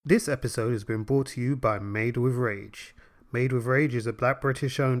This episode has been brought to you by Made with Rage. Made with Rage is a black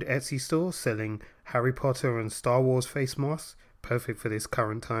British owned Etsy store selling Harry Potter and Star Wars face masks, perfect for this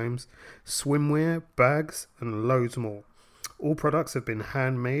current times, swimwear, bags, and loads more. All products have been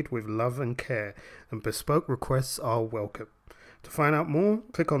handmade with love and care, and bespoke requests are welcome. To find out more,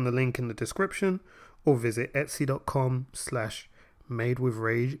 click on the link in the description or visit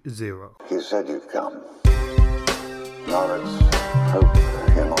etsy.com/madewithrage0. You said you'd come. Now let's hope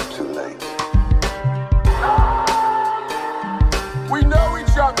you're not too late. We know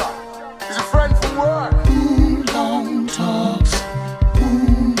each other. He's a friend from work. Long talks,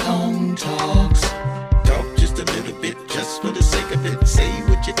 long talks. Talk just a little bit, just for the sake of it. Say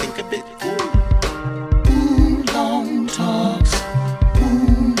what you think of it. Long talks,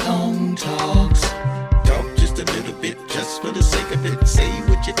 long talks. Talk just a little bit, just for the sake of it. Say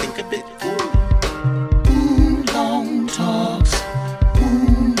what you think of it. Long talks,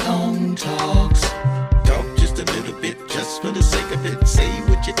 long talks. Talk just a little bit, just for the sake of it. Say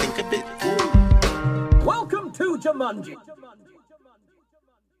what you think of it. Welcome to Jumanji.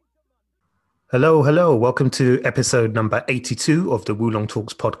 Hello. Welcome to episode number 82 of the Wulong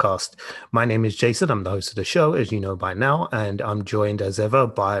Talks podcast. My name is Jason. I'm the host of the show, as you know by now, and I'm joined as ever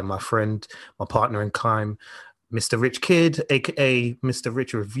by my friend, my partner in crime, Mr. Rich Kid, aka Mr.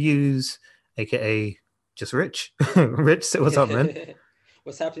 Rich Reviews, aka just Rich. Rich, say what's up, man?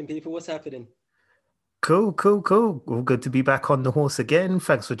 What's happening, people? What's happening? Cool. All good to be back on the horse again.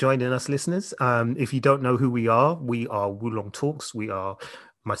 Thanks for joining us, listeners. If you don't know who we are Wulong Talks. We are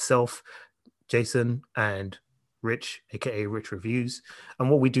myself, Jason, and Rich, aka Rich Reviews. And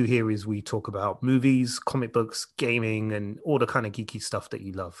what we do here is we talk about movies, comic books, gaming, and all the kind of geeky stuff that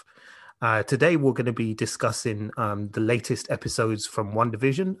you love. Today, we're going to be discussing the latest episodes from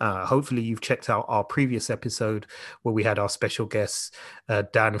WandaVision. Hopefully, you've checked out our previous episode where we had our special guests,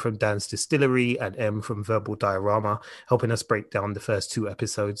 Dan from Dan's Distillery and Em from Verbal Diorama, helping us break down the first two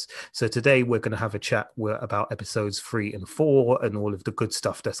episodes. So today, we're going to have a chat about episodes 3 and 4 and all of the good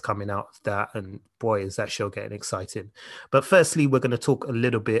stuff that's coming out of that. And boy, is that show getting exciting. But firstly, we're going to talk a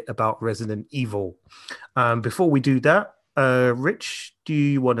little bit about Resident Evil. Before we do that, Rich, do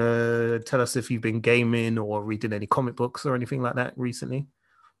you want to tell us if you've been gaming or reading any comic books or anything like that recently?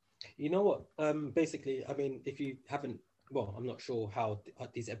 You know what? Basically, I mean, if you haven't, well, I'm not sure how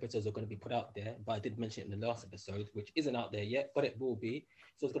these episodes are going to be put out there, but I did mention it in the last episode, which isn't out there yet, but it will be.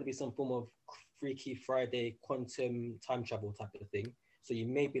 So it's going to be some form of Freaky Friday quantum time travel type of thing. So you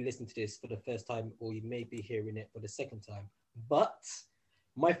may be listening to this for the first time, or you may be hearing it for the second time. But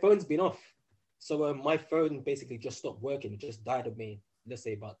my phone's been off. So my phone basically just stopped working. It just died on me, let's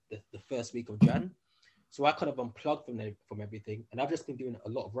say about the first week of Jan. So I kind of unplugged from everything. And I've just been doing a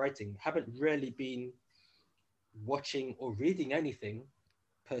lot of writing. Haven't really been watching or reading anything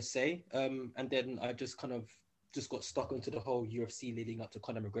per se. And then I just kind of just got stuck into the whole UFC leading up to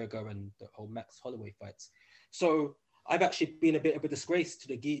Conor McGregor and the whole Max Holloway fights. So I've actually been a bit of a disgrace to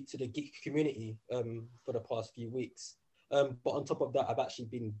the geek community for the past few weeks. But on top of that, I've actually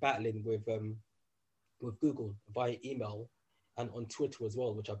been battling with Google via email and on Twitter as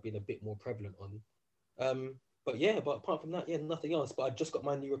well, which I've been a bit more prevalent on. But apart from that, nothing else. But I just got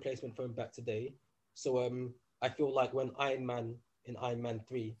my new replacement phone back today. So I feel like when Iron Man in Iron Man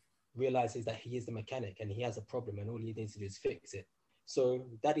 3 realizes that he is the mechanic and he has a problem and all he needs to do is fix it. So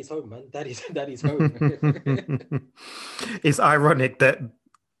daddy's home, man. Daddy's home. It's ironic that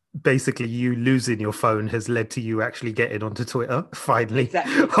basically you losing your phone has led to you actually getting onto Twitter finally.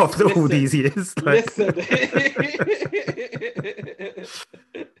 Exactly. After all these years. Listen.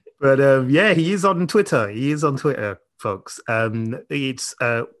 But he is on Twitter. He is on Twitter, folks. It's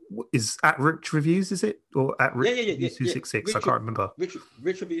is at Rich Reviews, is it? Or at Rich Reviews 266? I can't remember. Rich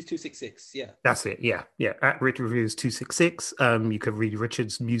Reviews 266, yeah. That's it, yeah. At Rich Reviews 266. You can read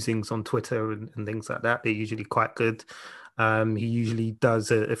Richard's musings on Twitter and things like that. They're usually quite good. He usually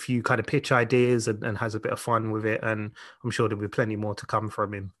does a few kind of pitch ideas and has a bit of fun with it. And I'm sure there'll be plenty more to come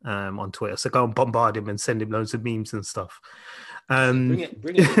from him on Twitter. So go and bombard him and send him loads of memes and stuff. Bring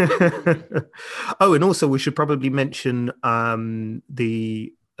it. Oh, and also we should probably mention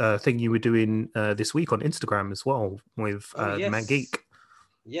the thing you were doing this week on Instagram as well with Man Geek.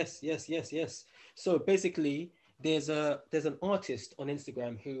 Yes. So basically, there's an artist on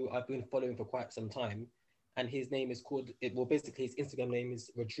Instagram who I've been following for quite some time. And his name is basically his Instagram name is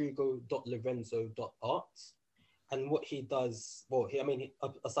rodrigo.lorenzo.art. And what he does,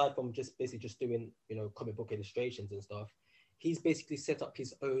 aside from just doing, comic book illustrations and stuff, he's basically set up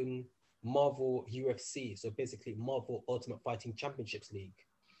his own Marvel UFC. So basically Marvel Ultimate Fighting Championships League.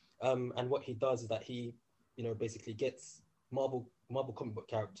 And what he does is that he, basically gets Marvel Marvel comic book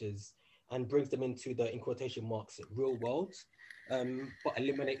characters and brings them into the, in quotation marks, real world, but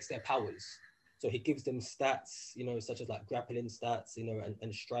eliminates their powers. So he gives them stats, you know, such as like grappling stats, you know,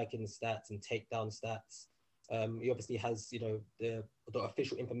 and striking stats and takedown stats. He obviously has, you know, the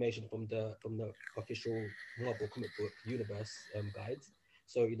official information from the official Marvel comic book universe guide.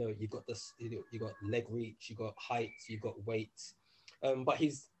 So, you know, you've got this, you got leg reach, you got height, you've got weight. But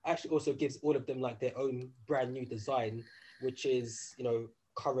he's actually also gives all of them like their own brand new design, which is, you know,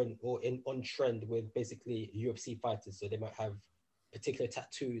 current or on trend with basically UFC fighters. So they might have particular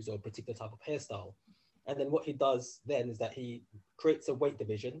tattoos or particular type of hairstyle. And then what he does then is that he creates a weight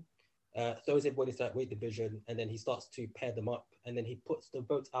division, throws everybody to that weight division, and then he starts to pair them up. And then he puts the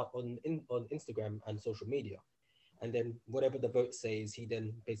votes out on Instagram and social media. And then whatever the vote says, he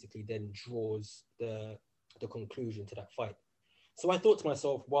then basically then draws the conclusion to that fight. So I thought to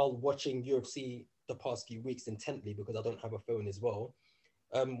myself, while watching UFC the past few weeks intently, because I don't have a phone as well,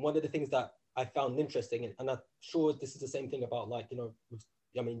 one of the things that I found interesting, and I'm sure this is the same thing about, like, you know,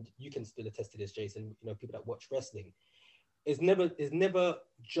 I mean, you can still attest to this, Jason, you know, people that watch wrestling, is never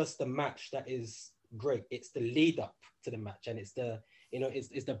just the match that is great. It's the lead up to the match, and it's the, you know,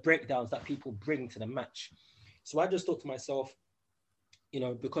 it's the breakdowns that people bring to the match. So I just thought to myself, you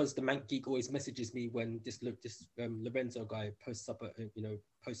know, because the Mank Geek always messages me when this Lorenzo guy posts up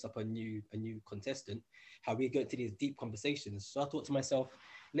a new contestant, how we go into these deep conversations. So I thought to myself,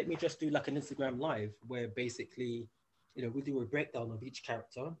 let me just do like an Instagram live where basically, you know, we do a breakdown of each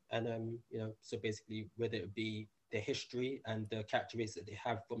character, and you know, so basically whether it be their history and the characteristics that they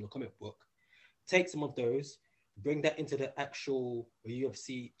have from the comic book, take some of those, bring that into the actual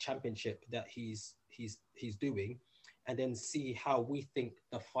UFC championship that he's doing, and then see how we think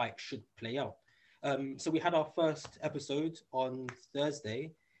the fight should play out. So we had our first episode on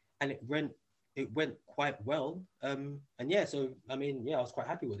Thursday, and it went quite well. And yeah, so I mean, yeah, I was quite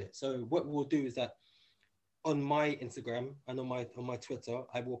happy with it. So what we'll do is that on my Instagram and on my Twitter,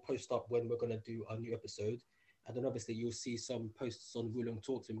 I will post up when we're gonna do our new episode. And then obviously you'll see some posts on Wulong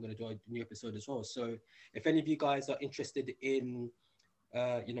Talks, and we're gonna do a new episode as well. So if any of you guys are interested in,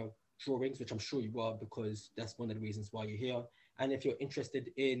 you know, drawings, which I'm sure you are, because that's one of the reasons why you're here. And if you're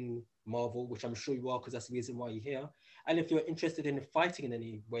interested in Marvel, which I'm sure you are, because that's the reason why you're here. And if you're interested in fighting in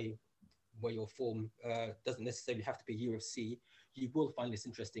any way or form, doesn't necessarily have to be UFC, you will find this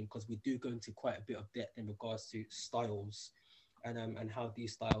interesting, because we do go into quite a bit of depth in regards to styles and how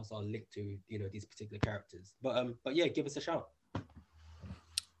these styles are linked to, you know, these particular characters. But yeah, give us a shout.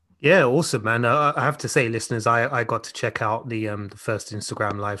 Yeah, awesome, man. I have to say, listeners, I got to check out the first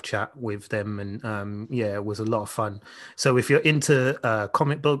Instagram live chat with them, and yeah, it was a lot of fun. So if you're into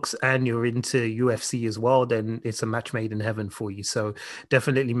comic books and you're into UFC as well, then it's a match made in heaven for you. So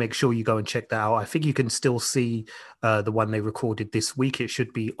definitely make sure you go and check that out. I think you can still see the one they recorded this week. It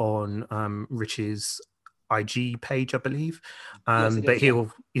should be on Rich's IG page, I believe. Yes, But is, yeah.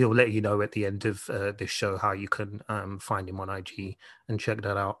 he'll let you know at the end of this show how you can find him on IG and check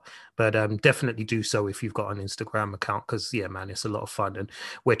that out. But definitely do so if you've got an Instagram account, because yeah, man, it's a lot of fun, and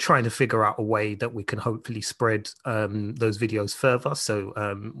we're trying to figure out a way that we can hopefully spread those videos further. So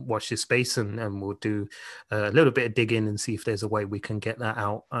watch this space, and we'll do a little bit of digging and see if there's a way we can get that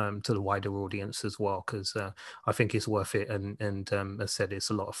out to the wider audience as well, because I think it's worth it, and as I said, it's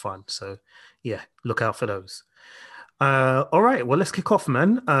a lot of fun. So yeah, look out for those. All right, well, let's kick off,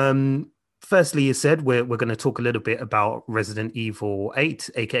 man. Firstly, you said we're going to talk a little bit about Resident Evil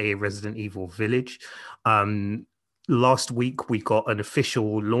 8, aka Resident Evil Village. Last week we got an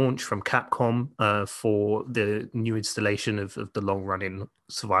official launch from Capcom for the new installation of the long-running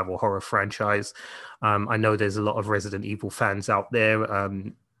survival horror franchise. I know there's a lot of Resident Evil fans out there.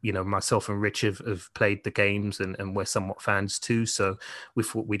 You know, myself and Rich have played the games, and we're somewhat fans too. So we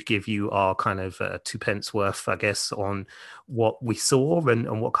thought we'd give you our kind of 2 pence worth, I guess, on what we saw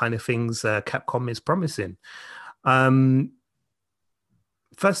and what kind of things Capcom is promising.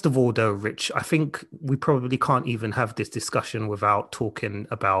 First of all, though, Rich, I think we probably can't even have this discussion without talking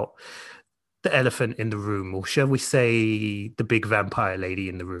about the elephant in the room, or shall we say the big vampire lady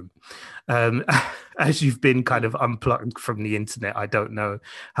in the room. As you've been kind of unplugged from the internet, I don't know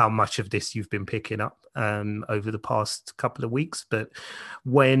how much of this you've been picking up over the past couple of weeks, but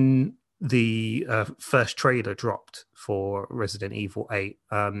when the first trailer dropped for Resident Evil 8,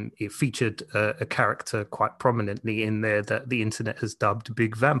 it featured a character quite prominently in there that the internet has dubbed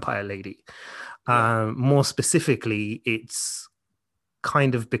Big Vampire Lady. More specifically, it's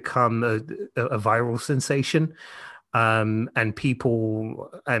kind of become a viral sensation, and people,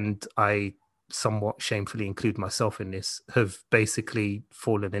 and I somewhat shamefully include myself in this, have basically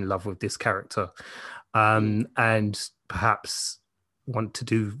fallen in love with this character, and perhaps want to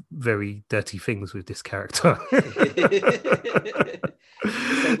do very dirty things with this character.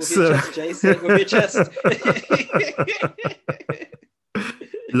 Say it with your chest, Jay. Say it with your chest.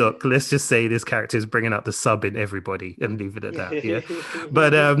 Look, let's just say this character is bringing out the sub in everybody and leave it at that. Yeah,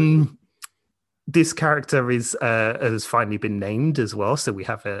 but this character is has finally been named as well, so we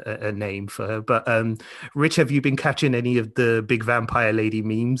have a name for her. But Rich, have you been catching any of the Big Vampire Lady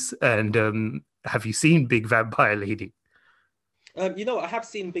memes? And have you seen Big Vampire Lady? You know, I have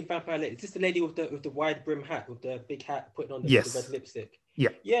seen Big Vampire Lady. Is this the lady with the wide brim hat, with the big hat, putting on the red lipstick?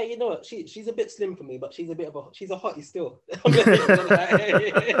 Yeah. Yeah, you know what? She's a bit slim for me, but she's a hottie still.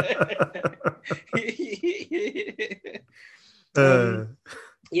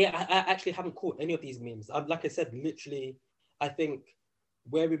 Yeah, I actually haven't caught any of these memes. Like I said, literally, I think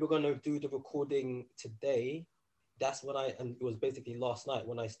where we were going to do the recording today, that's when and it was basically last night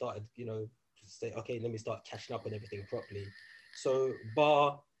when I started, you know, to say, okay, let me start catching up on everything properly. So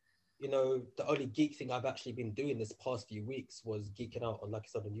you know, the only geek thing I've actually been doing this past few weeks was geeking out on, like I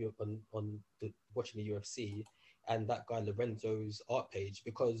said, watching the UFC and that guy Lorenzo's art page,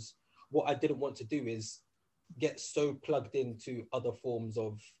 because what I didn't want to do is get so plugged into other forms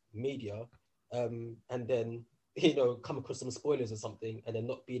of media and then, you know, come across some spoilers or something and then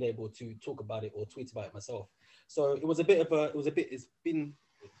not being able to talk about it or tweet about it myself. So it's been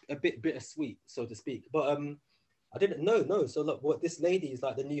a bit bittersweet, so to speak. But I didn't know. So look, what this lady is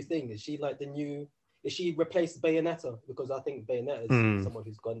like the new thing. Is she replaced Bayonetta? Because I think Bayonetta is someone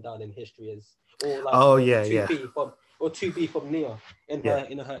who's gone down in history as, or like 2B from Nia in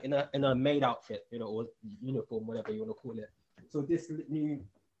her maid outfit, you know, or uniform, whatever you want to call it. So this new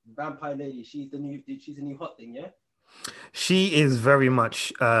vampire lady, she's a new hot thing, yeah? She is very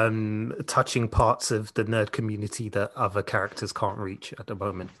much touching parts of the nerd community that other characters can't reach at the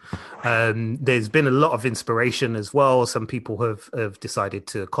moment. There's been a lot of inspiration as well. Some people have decided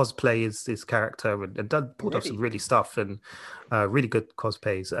to cosplay as this character and pulled off some really stuff and really good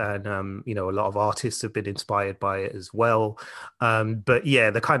cosplays. And, you know, a lot of artists have been inspired by it as well. But yeah,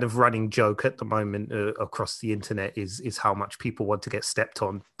 the kind of running joke at the moment across the internet is how much people want to get stepped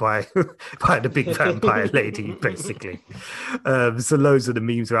on by the big vampire lady, basically. So loads of the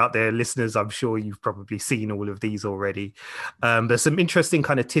memes are out there. Listeners, I'm sure you've probably seen all of these already. There's some interesting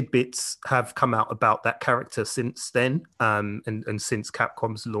kind of tidbits have come out about that character since then, and since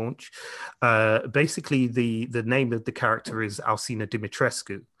Capcom's launch. Basically, the name of the character is Alcina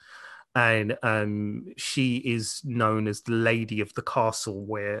Dimitrescu. And she is known as the Lady of the Castle,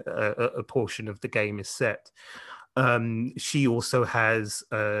 where a portion of the game is set. She also has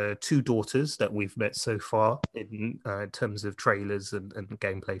 2 daughters that we've met so far in terms of trailers and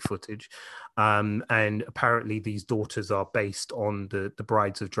gameplay footage. And apparently these daughters are based on the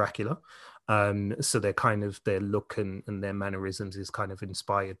Brides of Dracula. So their look and their mannerisms is kind of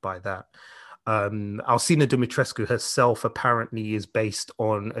inspired by that. Alcina Dimitrescu herself apparently is based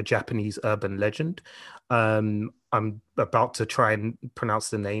on a Japanese urban legend. I'm about to try and pronounce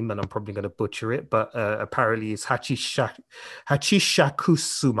the name and I'm probably going to butcher it, but apparently it's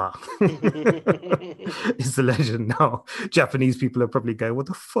Hachishakusuma is the legend. Now Japanese people are probably going, what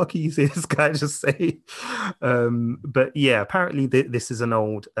the fuck is this guy just say? But yeah, apparently this is an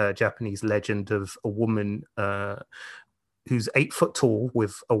old Japanese legend of a woman who's 8 foot tall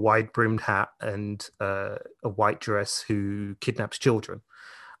with a wide brimmed hat and a white dress who kidnaps children.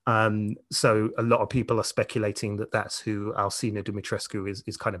 So a lot of people are speculating that that's who Alcina Dimitrescu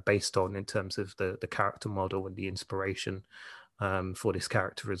is kind of based on in terms of the character model and the inspiration for this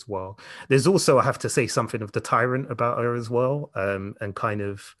character as well. There's also, I have to say, something of the tyrant about her as well, and kind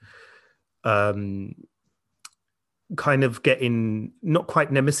of getting not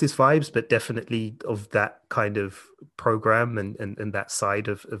quite Nemesis vibes, but definitely of that kind of program and that side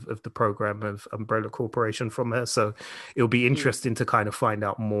of the program of Umbrella Corporation from her. So it'll be interesting to kind of find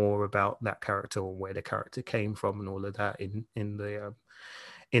out more about that character or where the character came from and all of that in the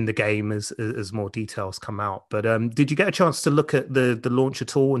game as more details come out. But did you get a chance to look at the launch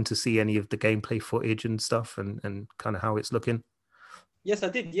at all and to see any of the gameplay footage and stuff and kind of how it's looking? Yes, I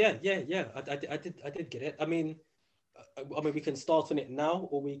did. Yeah. I did get it. I mean, we can start on it now,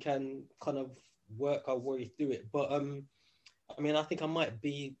 or we can kind of work our way through it. But I mean, I think I might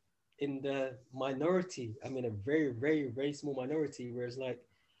be in the minority. I mean, a very, very, very small minority. Whereas, like,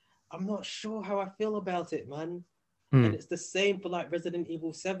 I'm not sure how I feel about it, man. And it's the same for like Resident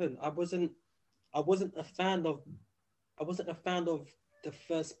Evil 7. I wasn't a fan of the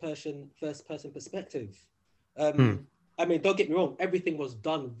first person perspective. I mean, don't get me wrong, everything was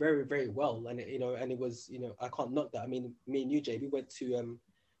done very, very well. And, it was, I can't knock that. I mean, me and you, Jay, we went to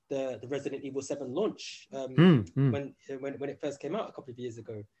the Resident Evil 7 launch when it first came out a couple of years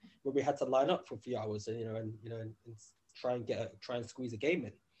ago, where we had to line up for a few hours and and try and squeeze a game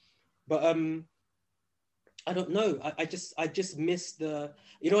in. But I don't know. I just miss the,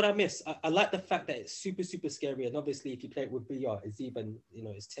 what I miss? I like the fact that it's super, super scary. And obviously if you play it with VR, it's even,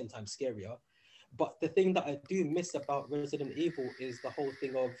 it's 10 times scarier. But the thing that I do miss about Resident Evil is the whole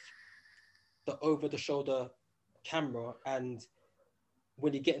thing of the over-the-shoulder camera, and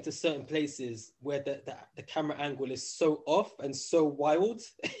when you get into certain places where the camera angle is so off and so wild,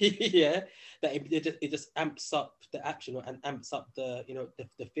 yeah, that it just amps up the action and amps up the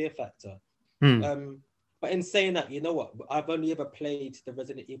fear factor. But in saying that, you know what? I've only ever played the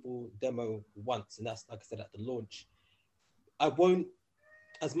Resident Evil demo once, and that's, like I said, at the launch. I won't,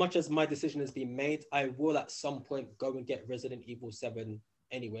 as much as my decision has been made, I will at some point go and get Resident Evil 7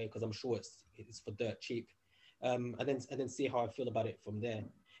 anyway, because I'm sure it's for dirt cheap. And then see how I feel about it from there.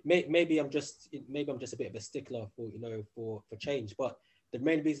 Maybe I'm just a bit of a stickler for change. But the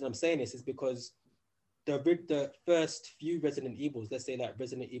main reason I'm saying this is because the first few Resident Evils, let's say like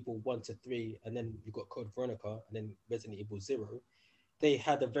Resident Evil 1 to 3, and then you got Code Veronica, and then Resident Evil 0, they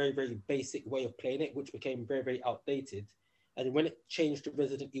had a very, very basic way of playing it, which became very, very outdated. And when it changed to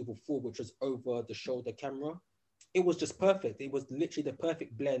Resident Evil 4, which was over the shoulder camera, it was just perfect. It was literally the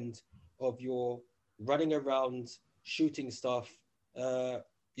perfect blend of your running around, shooting stuff,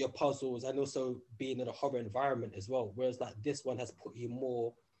 your puzzles, and also being in a horror environment as well. Whereas like this one has put you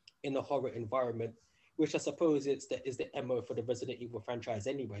more in a horror environment, which I suppose is the MO for the Resident Evil franchise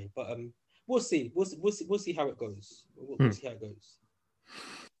anyway. But we'll see. We'll see how it goes. We'll see how it goes.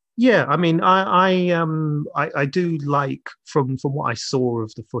 Yeah, I mean, I do like from what I saw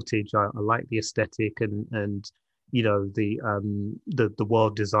of the footage. I like the aesthetic and the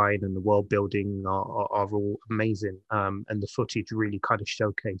world design and the world building are all amazing. And the footage really kind of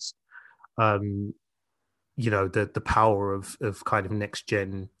showcased, the power of kind of next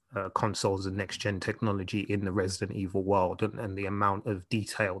gen consoles and next gen technology in the Resident Evil world and the amount of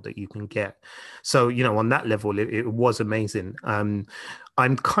detail that you can get. So, on that level, it was amazing.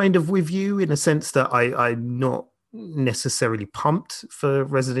 I'm kind of with you in a sense that I'm not necessarily pumped for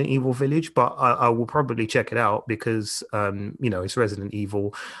Resident Evil Village, but I will probably check it out because it's Resident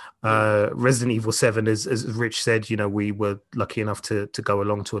Evil. Resident Evil 7, as Rich said, we were lucky enough to go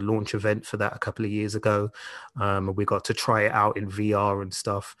along to a launch event for that a couple of years ago. We got to try it out in VR and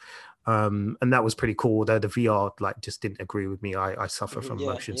stuff. And that was pretty cool, though the VR just didn't agree with me. I suffer from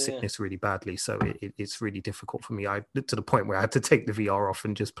motion sickness really badly, so it's really difficult for me. To the point where I had to take the VR off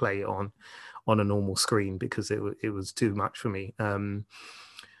and just play it on a normal screen because it was too much for me.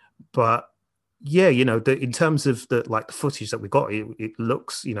 But yeah, in terms of the footage that we got, it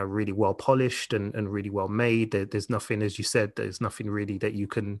looks really well polished and really well made. There's nothing, as you said, there's nothing really that you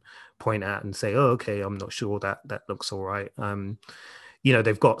can point at and say, oh, okay, I'm not sure that looks all right.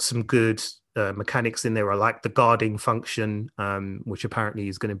 They've got some good mechanics in there. I like the guarding function, which apparently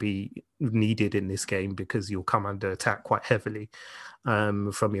is going to be needed in this game because you'll come under attack quite heavily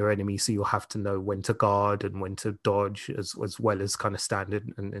from your enemy. So you'll have to know when to guard and when to dodge as well as kind of stand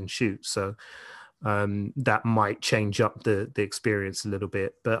and shoot. So that might change up the experience a little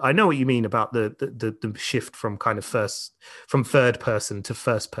bit. But I know what you mean about the shift from from third person to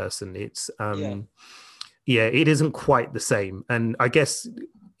first person. It's it isn't quite the same. And I guess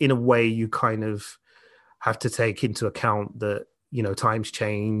in a way you kind of have to take into account that, times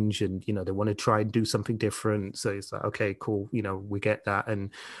change and, they want to try and do something different. So it's like, okay, cool. We get that.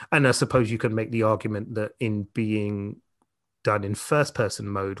 And I suppose you can make the argument that in being done in first person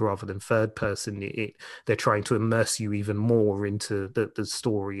mode rather than third person, they're trying to immerse you even more into the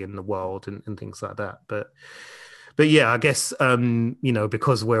story and the world and things like that. But yeah, I guess,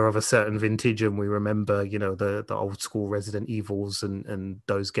 because we're of a certain vintage and we remember, the old school Resident Evils and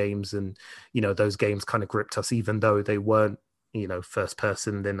those games and, those games kind of gripped us, even though they weren't, first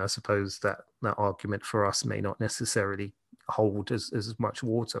person, then I suppose that argument for us may not necessarily hold as much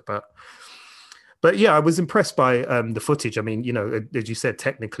water. But yeah, I was impressed by the footage. I mean, as you said,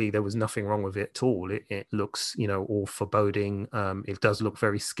 technically there was nothing wrong with it at all. It looks, all foreboding. It does look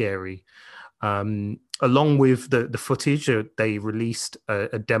very scary. Along with the footage, they released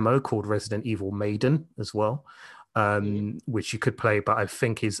a demo called Resident Evil Maiden as well, which you could play, but I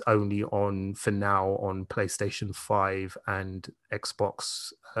think is only for now on PlayStation 5 and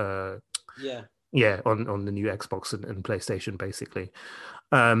Xbox. On the new Xbox and PlayStation, basically.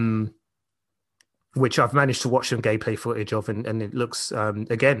 which I've managed to watch some gameplay footage of, and it looks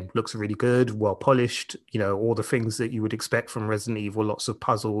again looks really good, well polished. You know, all the things that you would expect from Resident Evil, lots of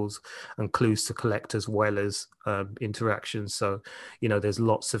puzzles and clues to collect as well as interactions. So, you know, there's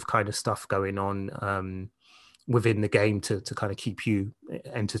lots of kind of stuff going on within the game to kind of keep you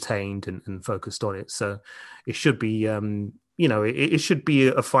entertained and focused on it. So it should be you know, it should be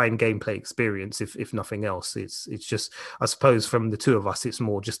a fine gameplay experience if nothing else. It's just, I suppose, from the two of us, it's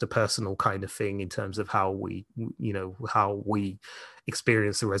more just a personal kind of thing in terms of how we, you know, how we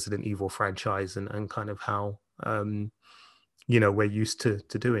experience the Resident Evil franchise and kind of how you know, we're used to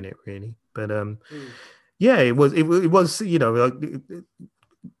doing it, really. But yeah, it was you know,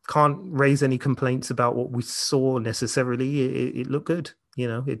 can't raise any complaints about what we saw necessarily. It looked good. You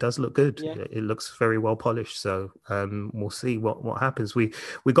know, it does look good. Yeah. It looks very well polished. So we'll see what happens. We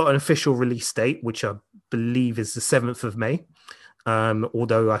got an official release date, which I believe is the 7th of May.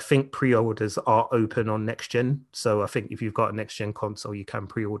 Although I think pre-orders are open on next gen. So I think if you've got a next gen console, you can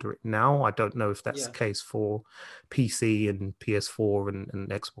pre-order it now. I don't know if that's the case for PC and PS4 and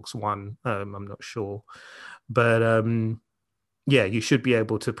Xbox One. I'm not sure. But yeah, you should be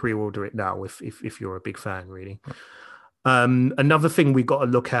able to pre-order it now if you're a big fan, really. Another thing we got to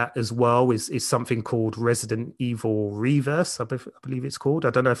look at as well is something called Resident Evil Reverse. I believe it's called. I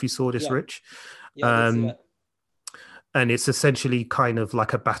don't know if you saw this, Rich. And it's essentially kind of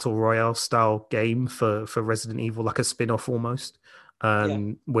like a battle royale style game for Resident Evil, like a spin-off almost,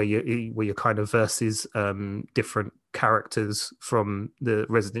 where you're kind of versus different characters from the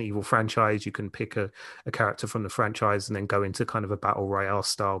Resident Evil franchise. You can pick a character from the franchise and then go into kind of a battle royale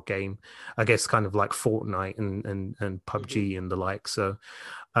style game, I guess, kind of like Fortnite and PUBG and the like. So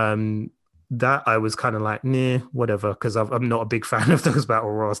that I was kind of like, nah, whatever, because I'm not a big fan of those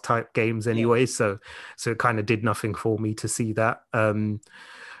battle royale type games anyway. So it kind of did nothing for me to see that.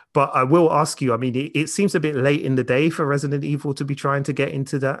 But I will ask you, I mean, it seems a bit late in the day for Resident Evil to be trying to get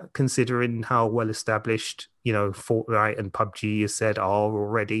into that, considering how well established, you know, Fortnite and PUBG, you said, are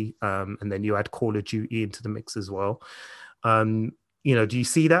already. And then you add Call of Duty into the mix as well. You know, do you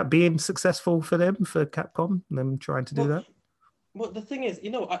see that being successful for them, for Capcom, them trying to do that? Well, the thing is, you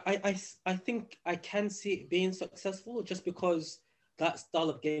know, I think I can see it being successful just because that style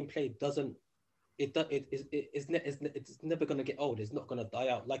of gameplay doesn't. It's never going to get old. It's not going to die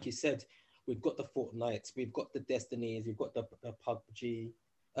out. Like you said, we've got the Fortnites, we've got the Destinies, we've got the PUBG.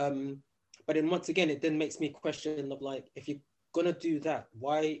 But then once again, it then makes me question of like, if you're going to do that,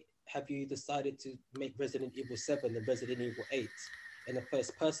 why have you decided to make Resident Evil 7 and Resident Evil 8 in a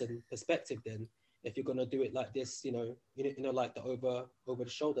first person perspective then? If you're going to do it like this, you know, like the over the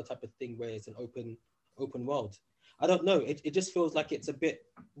shoulder type of thing where it's an open world. I don't know. It just feels like it's a bit,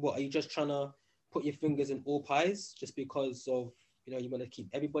 what, are you just trying to put your fingers in all pies just because of, you know, you want to keep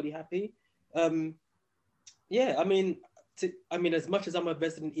everybody happy? Yeah, I mean, as much as I'm a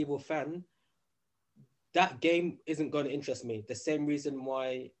Resident Evil fan, that game isn't going to interest me. The same reason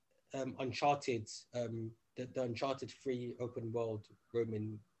why Uncharted, the Uncharted 3 open world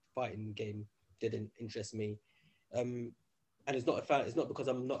Roman fighting game didn't interest me. And it's not because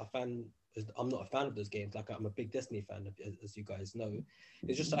I'm not a fan of those games. Like, I'm a big Destiny fan, as you guys know.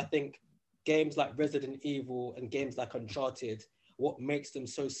 It's just, I think games like Resident Evil and games like Uncharted, what makes them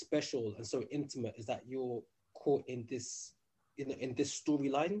so special and so intimate is that you're caught in this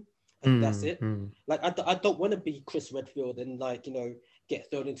storyline, and that's it. Like, I don't want to be Chris Redfield and, like, you know,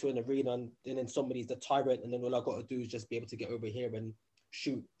 get thrown into an arena and then somebody's the tyrant and then all I got to do is just be able to get over here and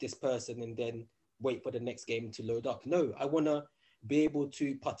shoot this person and then wait for the next game to load up. No, I want to be able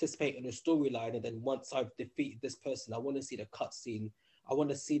to participate in a storyline, and then once I've defeated this person, I want to see the cutscene. I want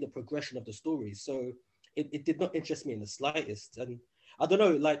to see the progression of the story. So it did not interest me in the slightest. And I don't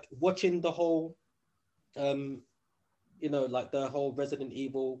know, like, watching the whole, you know, like the whole Resident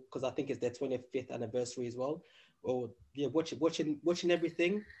Evil, because I think it's their 25th anniversary as well. Or yeah, watching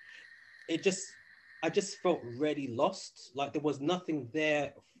everything, I just felt really lost. Like, there was nothing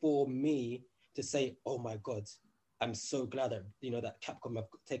there for me to say, oh my God, I'm so glad that, you know, that Capcom have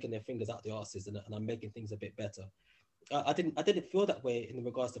taken their fingers out their asses and I'm making things a bit better. I didn't feel that way in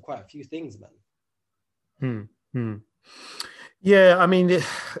regards to quite a few things, man. Yeah, I mean,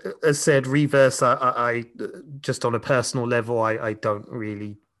 as said, Reverse, I just on a personal level, I don't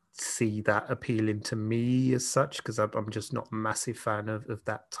really see that appealing to me as such, because I'm just not a massive fan of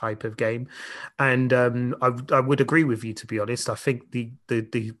that type of game. And I would agree with you, to be honest. I think the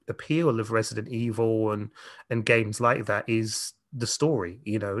appeal of Resident Evil and games like that is the story.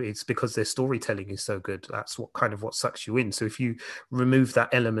 You know, it's because their storytelling is so good. That's what sucks you in. So if you remove that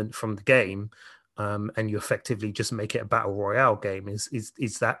element from the game, and you effectively just make it a battle royale game,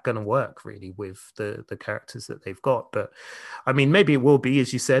 is that going to work really with the characters that they've got? But I mean, maybe it will be,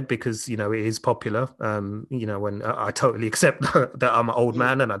 as you said, because it is popular. And I totally accept that I'm an old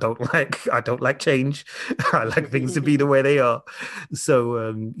man and I don't like change. I like things to be the way they are.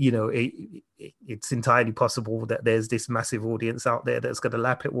 So it's entirely possible that there's this massive audience out there that's going to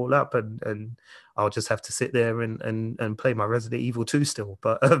lap it all up, and I'll just have to sit there and play my Resident Evil 2 still.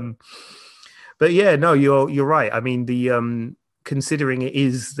 But yeah, no, you're right. I mean, the considering it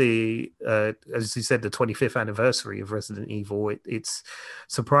is the as you said, the 25th anniversary of Resident Evil, it's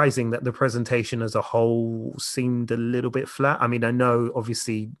surprising that the presentation as a whole seemed a little bit flat. I mean, I know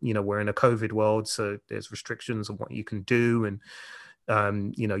obviously we're in a COVID world, so there's restrictions on what you can do, and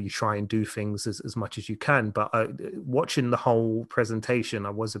you try and do things as much as you can. But watching the whole presentation,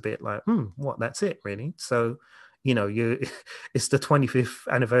 I was a bit like, what? That's it, really? So. It's the 25th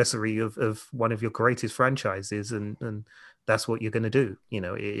anniversary of one of your greatest franchises, and that's what you're going to do.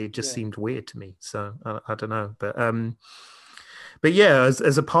 It just seemed weird to me. So I don't know, but yeah,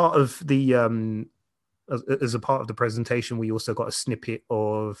 as a part of the as a part of the presentation, we also got a snippet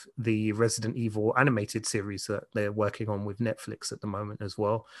of the Resident Evil animated series that they're working on with Netflix at the moment as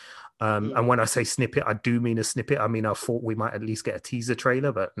well. And when I say snippet, I do mean a snippet. I mean, I thought we might at least get a teaser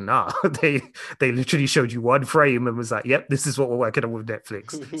trailer, but nah, they literally showed you one frame and was like, yep, this is what we're working on with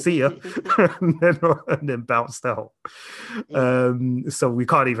Netflix. See ya. and then bounced out. So we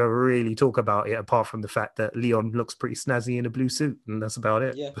can't even really talk about it apart from the fact that Leon looks pretty snazzy in a blue suit, and that's about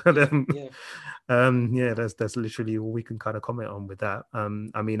it. That's literally all we can kind of comment on with that.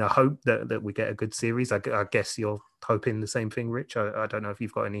 I mean, I hope that we get a good series. I guess you're hoping the same thing, Rich. I don't know if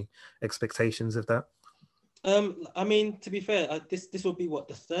you've got any expectations of that. I mean, to be fair, this will be what,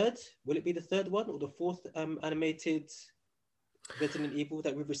 the third? Will it be the third one or the fourth animated Resident Evil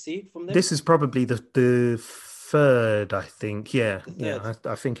that we've received from them? This is probably the third, I think. Yeah,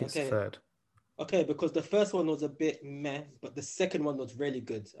 I think it's the third. Okay, because the first one was a bit meh, but the second one was really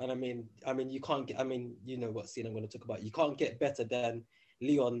good. And I mean, you can't get. I mean, you know what scene I'm going to talk about. You can't get better than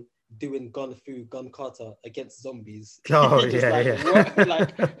Leon doing Gun Fu, Gun Kata against zombies. Oh yeah. What?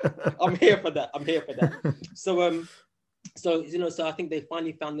 Like, I'm here for that. So so I think they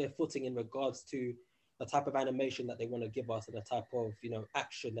finally found their footing in regards to the type of animation that they want to give us, and the type of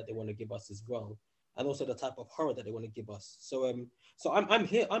action that they want to give us as well, and also the type of horror that they want to give us. So I'm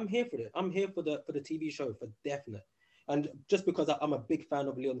here for it. I'm here for the TV show for definite. And just because I'm a big fan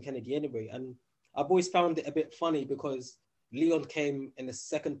of Leon Kennedy anyway, and I've always found it a bit funny because Leon came in the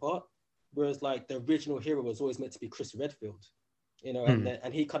second part, whereas like the original hero was always meant to be Chris Redfield,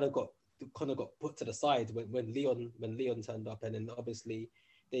 and he kind of got put to the side when Leon turned up, and then obviously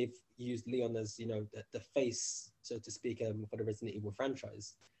they've used Leon as the face, so to speak, for the Resident Evil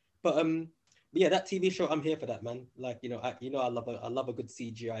franchise. But yeah, that TV show, I'm here for that, man. Like I love a good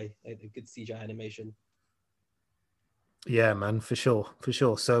CGI, a good CGI animation. Yeah, man, for sure.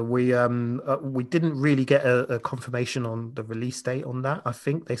 So we didn't really get a confirmation on the release date on that. I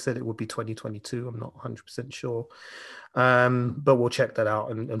think they said it would be 2022. I'm not 100% sure, but we'll check that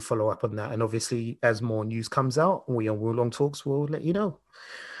out and follow up on that. And obviously, as more news comes out, we on Woo Long Talks will let you know.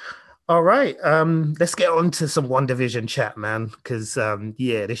 All right, let's get on to some WandaVision chat, man, because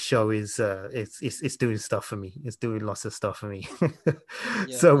this show is it's doing stuff for me. It's doing lots of stuff for me.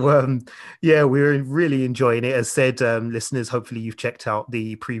 We're really enjoying it. As said, listeners, hopefully you've checked out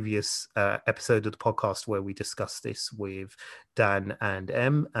the previous episode of the podcast where we discussed this with Dan and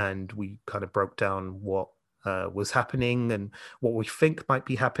Em, and we kind of broke down what was happening and what we think might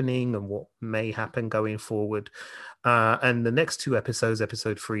be happening and what may happen going forward. And the next two episodes,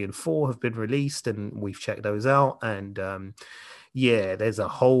 episode 3 and 4, have been released, and we've checked those out. And there's a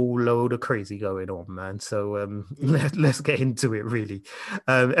whole load of crazy going on, man. So let's get into it, really.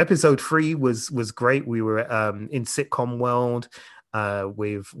 Episode 3 was great. We were in sitcom world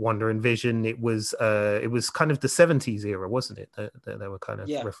with Wanda and Vision. It was kind of the 70s era, wasn't it? That they were kind of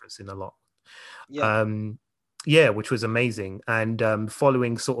referencing a lot. Which was amazing. And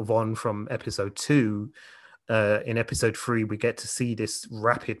following sort of on from episode 2, in episode 3, we get to see this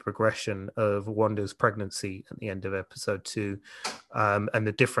rapid progression of Wanda's pregnancy at the end of episode 2, and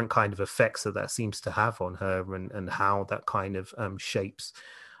the different kind of effects that seems to have on her, and how that kind of shapes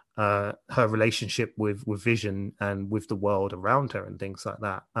her relationship with Vision and with the world around her and things like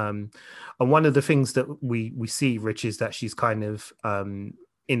that. And one of the things that we see, Rich, is that she's kind of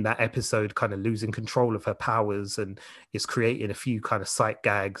in that episode kind of losing control of her powers and is creating a few kind of sight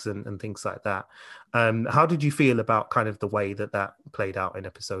gags and things like that. How did you feel about kind of the way that played out in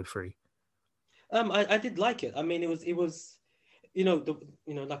episode 3? I did like it. I mean, it was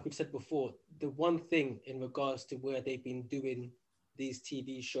like we've said before, the one thing in regards to where they've been doing these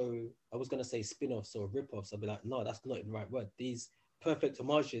TV show, I was gonna say spin-offs or rip-offs. I'll be like, no, that's not even the right word. These perfect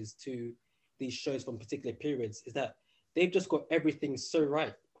homages to these shows from particular periods is that they've just got everything so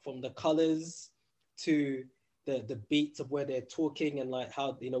right, from the colors to the beats of where they're talking, and like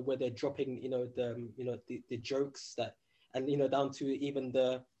how, you know, where they're dropping, you know, the jokes that, and, you know, down to even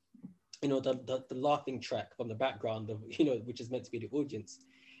the, you know, the laughing track from the background of, you know, which is meant to be the audience.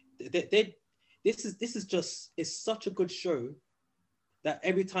 This is just, it's such a good show that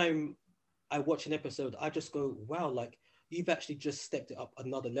every time I watch an episode, I just go, wow, like you've actually just stepped it up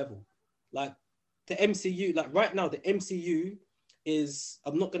another level. Like the MCU, like right now, the MCU is,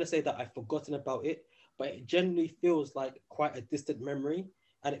 I'm not going to say that I've forgotten about it, but it generally feels like quite a distant memory.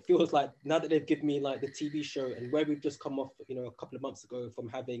 And it feels like now that they've given me like the TV show, and where we've just come off, you know, a couple of months ago from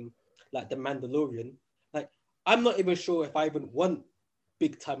having like The Mandalorian, like I'm not even sure if I even want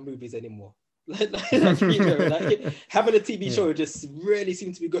big time movies anymore. Like, you know, like having a TV show just really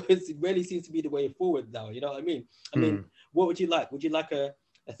seems to be going, really seems to be the way forward now. You know what I mean? I mean, what would you like? Would you like a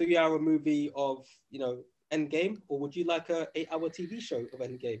 3-hour movie of, you know, Endgame, or would you like a 8-hour TV show of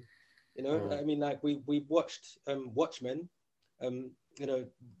Endgame? You know, I mean, like we watched Watchmen, you know,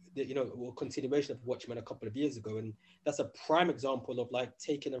 or continuation of Watchmen a couple of years ago, and that's a prime example of like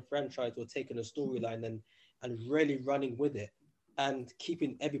taking a franchise or taking a storyline and really running with it and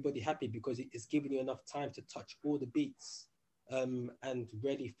keeping everybody happy, because it's giving you enough time to touch all the beats and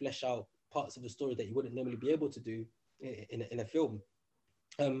really flesh out parts of the story that you wouldn't normally be able to do in a film.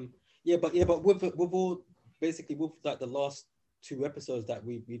 But with all, basically with like the last 2 episodes that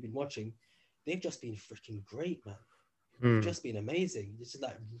we've been watching, they've just been freaking great, man. They've just been amazing. It's just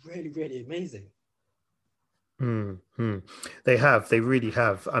like really, really amazing. They really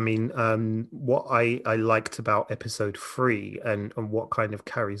have. I mean, what I liked about episode 3 and what kind of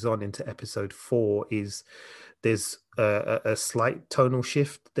carries on into episode 4 is there's a slight tonal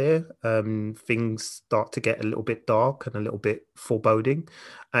shift there. Things start to get a little bit dark and a little bit foreboding,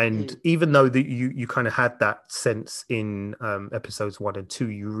 and even though that you kind of had that sense in episodes 1 and 2,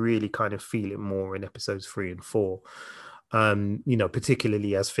 you really kind of feel it more in episodes 3 and 4. You know,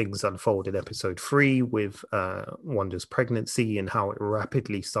 particularly as things unfold in episode 3 with Wanda's pregnancy and how it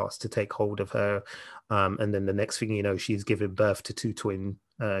rapidly starts to take hold of her. And then the next thing you know, she's giving birth to 2 twin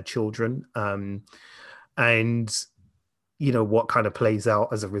children. And, you know, what kind of plays out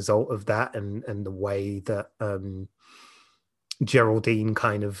as a result of that, and the way that Geraldine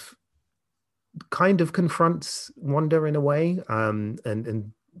kind of confronts Wanda in a way,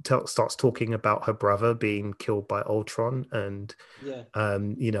 and starts talking about her brother being killed by Ultron, and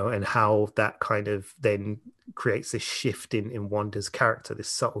you know, and how that kind of then creates this shift in Wanda's character, this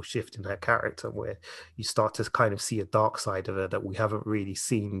subtle shift in her character, where you start to kind of see a dark side of her that we haven't really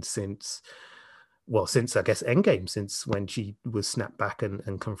seen since I guess Endgame, since when she was snapped back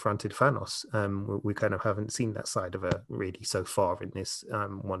and confronted Thanos. We kind of haven't seen that side of her really so far in this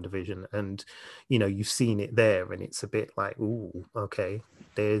WandaVision, and you know, you've seen it there, and it's a bit like, ooh, okay,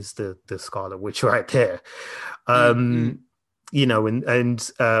 there's the Scarlet Witch right there. You know,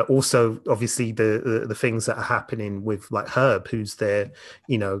 and also obviously the things that are happening with like Herb, who's there,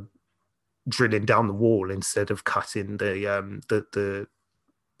 you know, drilling down the wall instead of cutting the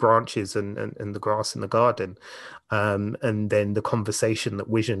branches and the grass in the garden, and then the conversation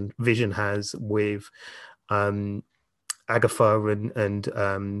that Vision has with Agatha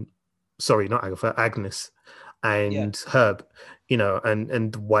and sorry, not Agatha, Agnes and Herb, you know,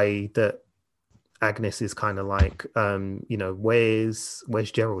 and the way that Agnes is kind of like, you know, where's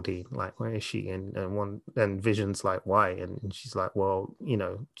Geraldine? Like, where is she? And Vision's like, why? And she's like, well, you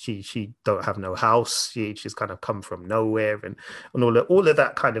know, she don't have no house. She's kind of come from nowhere, and all of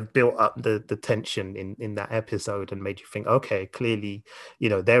that kind of built up the tension in that episode, and made you think, okay, clearly, you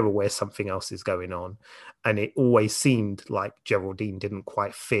know, they're aware something else is going on. And it always seemed like Geraldine didn't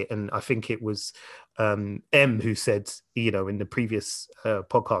quite fit. And I think it was M who said, you know, in the previous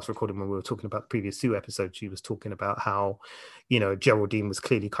podcast recording, when we were talking about the previous 2 episodes, she was talking about how, you know, Geraldine was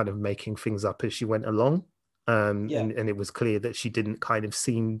clearly kind of making things up as she went along. And it was clear that she didn't kind of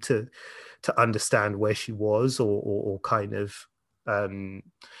seem to understand where she was, or kind of,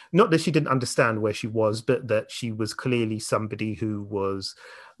 not that she didn't understand where she was, but that she was clearly somebody who was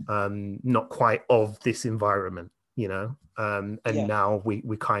not quite of this environment, you know. Now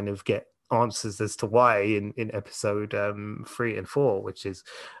we kind of get answers as to why in episode 3 and 4, which is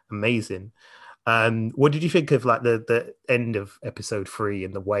amazing. What did you think of like the end of episode 3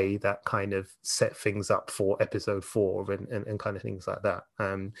 and the way that kind of set things up for episode 4 and kind of things like that?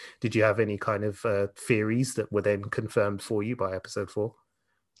 Did you have any kind of theories that were then confirmed for you by episode 4?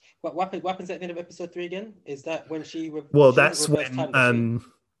 what happens at the end of episode 3 again? Is that when Well, she doesn't that's reverse when time,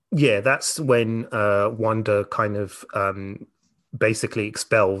 does she? that's when Wanda kind of basically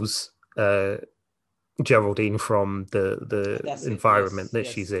expels Geraldine from the That's it. environment Yes, that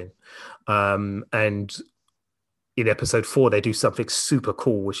she's yes. in. And in episode 4, they do something super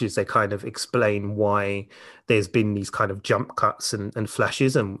cool, which is they kind of explain why there's been these kind of jump cuts and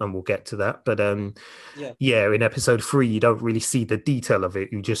flashes, and we'll get to that. But Yeah, yeah, in episode 3, you don't really see the detail of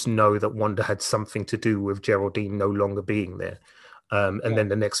it. You just know that Wanda had something to do with Geraldine no longer being there. And right. then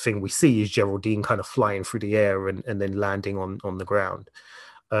the next thing we see is Geraldine kind of flying through the air and then landing on the ground.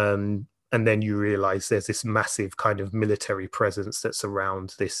 And then you realize there's this massive kind of military presence that's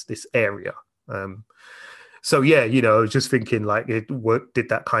around this area. So yeah, I was just thinking like did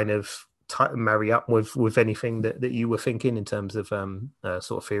that kind of marry up with anything that you were thinking in terms of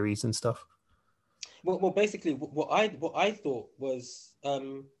sort of theories and stuff? Well, basically, what I thought was,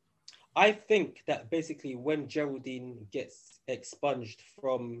 I think that basically when Geraldine gets expunged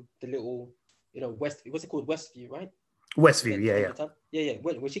from the little, West, what's it called, Westview, right? Westview, yeah. Yeah.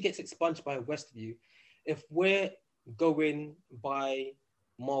 When she gets expunged by Westview, if we're going by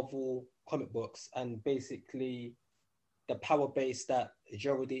Marvel comic books and basically the power base that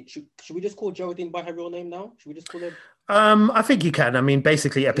Geraldine, should we just call Geraldine by her real name now? Should we just call her? I think you can. I mean,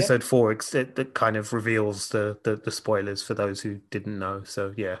 basically, Yeah. episode 4 that kind of reveals the spoilers for those who didn't know.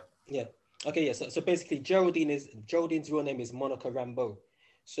 So yeah. Yeah. Okay. Yeah. So basically, Geraldine's real name is Monica Rambeau.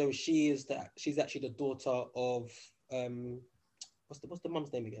 So she's actually the daughter of what's the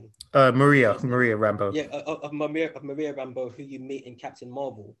mum's name again? Maria What's her name? Maria Rambo. Yeah, of Maria Rambeau, who you meet in Captain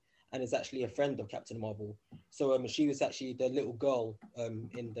Marvel, and is actually a friend of Captain Marvel. So she was actually the little girl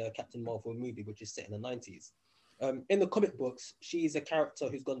in the Captain Marvel movie, which is set in the 90s. In the comic books, she's a character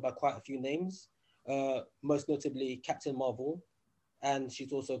who's gone by quite a few names, most notably Captain Marvel, and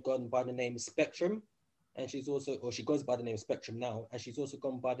she's also gone by the name Spectrum, and she goes by the name Spectrum now, and she's also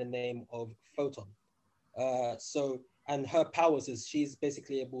gone by the name of Photon. And her powers is she's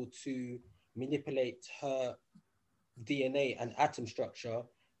basically able to manipulate her DNA and atom structure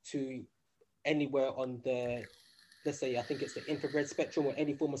to anywhere on the, let's say, I think it's the infrared spectrum or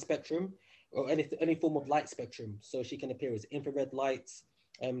any form of spectrum or any form of light spectrum. So she can appear as infrared lights,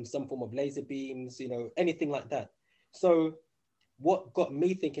 some form of laser beams, anything like that. So what got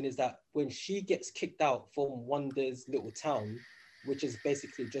me thinking is that when she gets kicked out from Wanda's little town, which is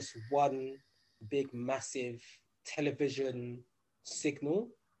basically just one big, massive television signal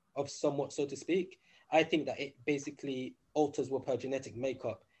of somewhat, so to speak, I think that it basically alters with her genetic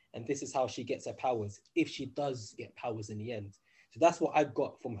makeup. And this is how she gets her powers, if she does get powers in the end. So that's what I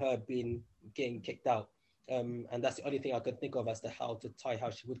got from her getting kicked out. And that's the only thing I could think of as to how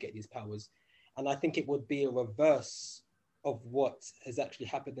she would get these powers. And I think it would be a reverse of what has actually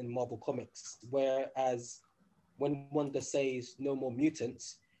happened in Marvel Comics. Whereas when Wanda says no more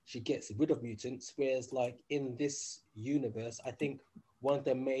mutants, she gets rid of mutants. Whereas like in this universe, I think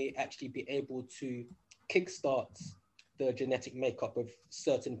Wanda may actually be able to kickstart the genetic makeup of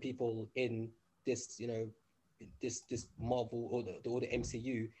certain people in this, this Marvel or the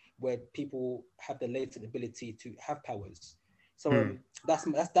MCU, where people have the latent ability to have powers. So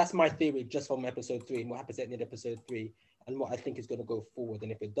that's my theory just from episode 3 and what happens at the end of episode 3 and what I think is going to go forward.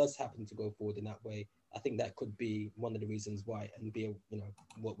 And if it does happen to go forward in that way, I think that could be one of the reasons why and be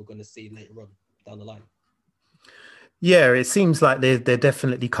what we're going to see later on down the line. Yeah, it seems like they're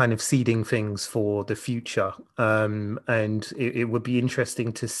definitely kind of seeding things for the future, and it would be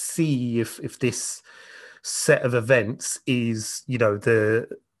interesting to see if this set of events is the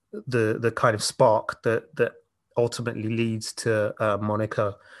kind of spark that ultimately leads to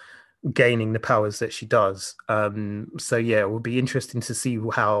Monica gaining the powers that she does. So yeah, it would be interesting to see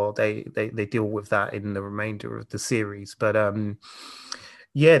how they deal with that in the remainder of the series. But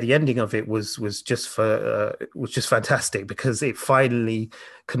yeah, the ending of it was just fantastic, because it finally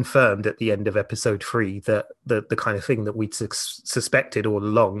confirmed at the end of episode 3 that the kind of thing that we'd suspected all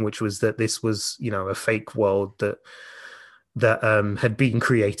along, which was that this was a fake world that had been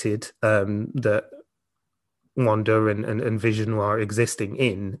created, that Wanda and Vision are existing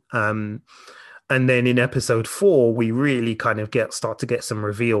in. And then in episode 4, we really kind of start to get some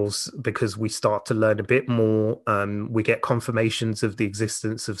reveals, because we start to learn a bit more. We get confirmations of the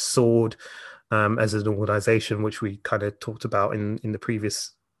existence of SWORD as an organization, which we kind of talked about in the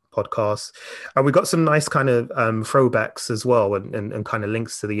previous podcast. And we got some nice kind of throwbacks as well, and kind of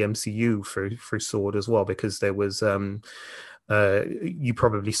links to the MCU through SWORD as well, because there was you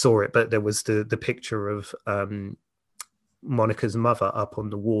probably saw it, but there was the picture of Monica's mother up on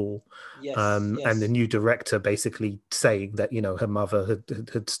the wall. Yes, And the yes. new director basically saying that, you know, her mother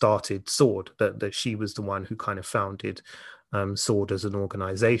had started Sword, that she was the one who kind of founded Sword as an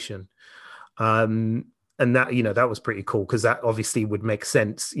organization. And that, you know, that was pretty cool, because that obviously would make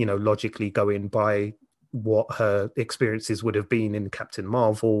sense, you know, logically going by what her experiences would have been in Captain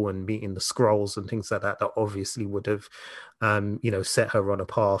Marvel and meeting the Skrulls and things like that. That obviously would have, you know, set her on a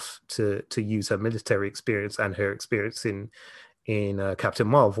path to use her military experience and her experience in Captain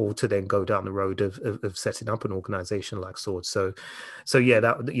Marvel to then go down the road of setting up an organization like Sword. So yeah,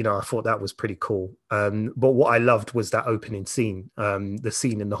 that, you know, I thought that was pretty cool. But what I loved was that opening scene, the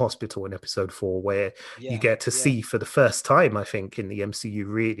scene in the hospital in episode 4, where you Yeah, get to yeah. see for the first time, I think, in the MCU,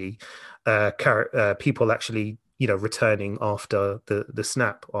 really, people actually, you know, returning after the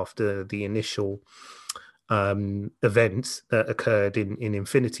snap, after the initial events that occurred in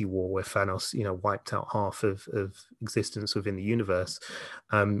Infinity War, where Thanos, you know, wiped out half of existence within the universe.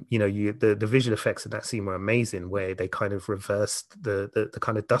 You know, the visual effects of that scene were amazing, where they kind of reversed the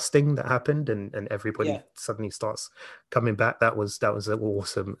kind of dusting that happened, and everybody Yeah. suddenly starts coming back. That was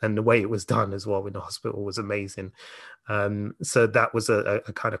awesome, and the way it was done as well in the hospital was amazing. So that was a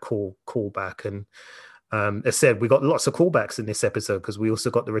kind of cool callback. And as said, we got lots of callbacks in this episode, because we also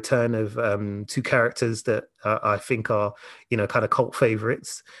got the return of two characters that I think are, you know, kind of cult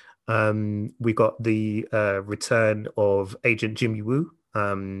favorites. We got the return of Agent Jimmy Woo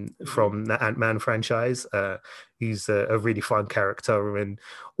from the Ant-Man franchise, who's a really fun character, and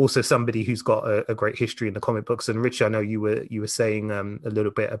also somebody who's got a great history in the comic books. And Rich, I know you were saying a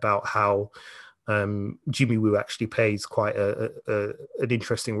little bit about how Jimmy Woo actually plays quite an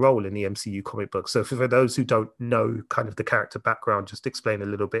interesting role in the MCU comic book. So for those who don't know kind of the character background, just explain a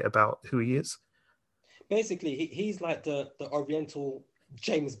little bit about who he is. Basically, he's like the Oriental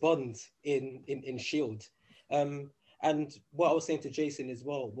James Bond in Shield. And what I was saying to Jason as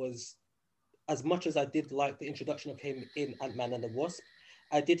well was, as much as I did like the introduction of him in Ant-Man and the Wasp,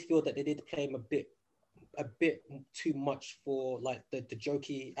 I did feel that they did play him a bit too much for like the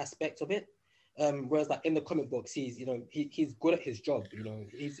jokey aspect of it. Whereas like in the comic books, he's, you know, he's good at his job. You know,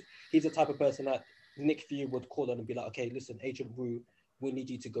 he's the type of person that Nick Fury would call on and be like, okay, listen, Agent Woo, we need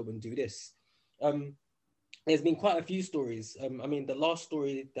you to go and do this. There's been quite a few stories. I mean, the last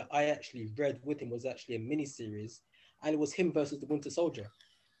story that I actually read with him was actually a mini series, and it was him versus the Winter Soldier,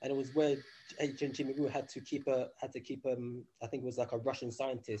 and it was where Agent Jimmy Woo had to keep I think it was like a Russian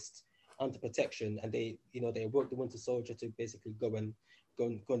scientist under protection, and they awoke the Winter Soldier to basically go and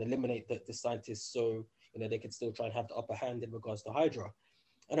eliminate the scientists, so you know they could still try and have the upper hand in regards to Hydra.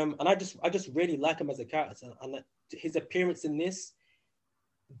 And I just really like him as a character, and his appearance in this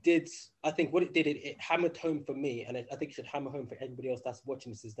did, I think what it did, it hammered home for me, and I think it should hammer home for anybody else that's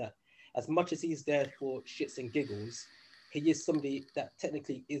watching this, is that as much as he's there for shits and giggles, he is somebody that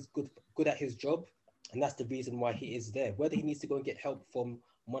technically is good at his job, and that's the reason why he is there. Whether he needs to go and get help from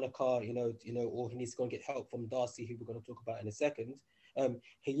Monica, you know, or he needs to go and get help from Darcy, who we're going to talk about in a second,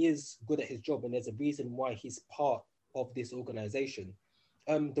 he is good at his job, and there's a reason why he's part of this organization.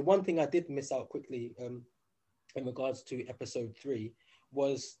 The one thing I did miss out quickly in regards to episode 3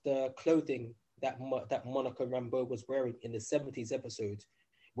 was the clothing that Monica Rambeau was wearing in the 70s episode,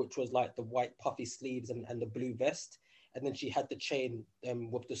 which was like the white puffy sleeves and the blue vest. And then she had the chain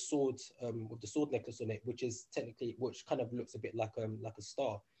with the sword necklace on it, which kind of looks a bit like a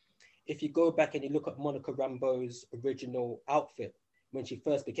star. If you go back and you look at Monica Rambeau's original outfit when she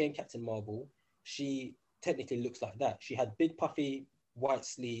first became Captain Marvel, she technically looks like that. She had big puffy white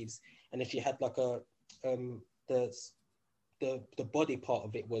sleeves, and then she had like the body part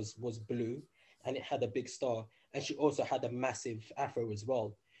of it was blue, and it had a big star, and she also had a massive afro as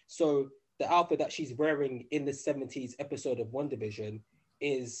well. So the outfit that she's wearing in the 70s episode of WandaVision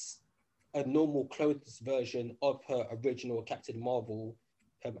is a normal clothes version of her original Captain Marvel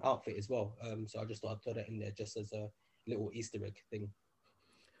outfit as well. So I just thought I'd throw that in there just as a little Easter egg thing.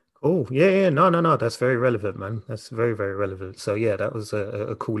 Oh, yeah, no, that's very relevant, man. That's very, very relevant. So yeah, that was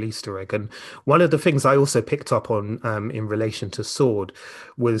a cool Easter egg. And one of the things I also picked up on in relation to Sword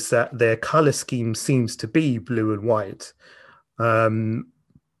was that their color scheme seems to be blue and white.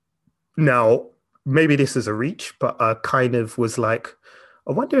 Now, maybe this is a reach, but I kind of was like,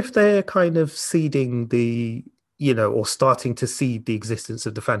 I wonder if they're kind of seeding the, you know, or starting to seed the existence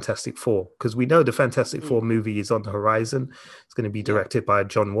of the Fantastic Four, because we know the Fantastic Four movie is on the horizon. It's going to be directed by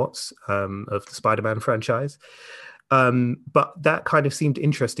John Watts of the Spider-Man franchise. But that kind of seemed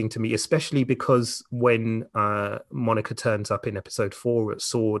interesting to me, especially because when Monica turns up in episode 4 at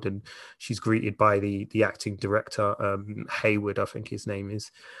Sword and she's greeted by the acting director, Hayward, I think his name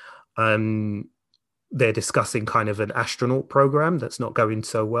is. they're discussing kind of an astronaut program that's not going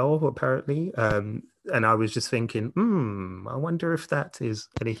so well, apparently. And I was just thinking, I wonder if that is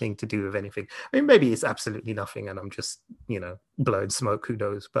anything to do with anything. I mean, maybe it's absolutely nothing, and I'm just, blowing smoke. Who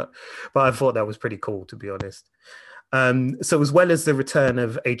knows? But I thought that was pretty cool, to be honest. So as well as the return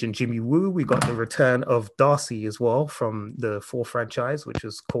of Agent Jimmy Woo, we got the return of Darcy as well from the 4 franchise, which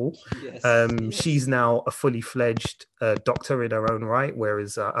was cool. Yes. She's now a fully fledged doctor in her own right,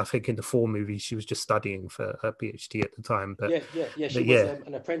 whereas I think in the 4 movies she was just studying for her PhD at the time. But she was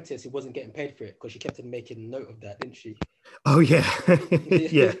an apprentice who wasn't getting paid for it because she kept on making note of that, didn't she? Oh yeah,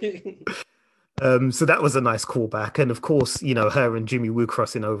 yeah. So that was a nice callback, and of course, her and Jimmy Woo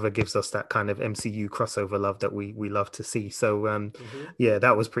crossing over gives us that kind of MCU crossover love that we love to see. So yeah,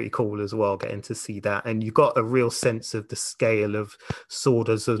 that was pretty cool as well, getting to see that, and you got a real sense of the scale of SWORD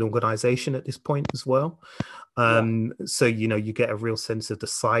as an organization at this point as well. So you get a real sense of the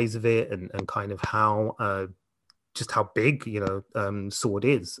size of it and kind of how just how big SWORD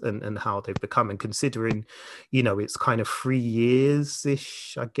is and how they've become, and considering it's kind of 3 years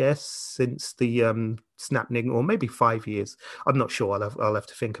ish, I guess, since the Snapning, or maybe 5 years, I'm not sure, I'll have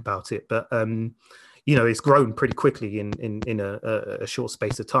to think about it, but it's grown pretty quickly in a short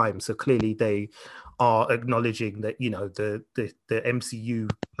space of time. So clearly they are acknowledging that the MCU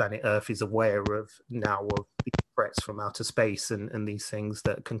planet Earth is aware of now of the threats from outer space and these things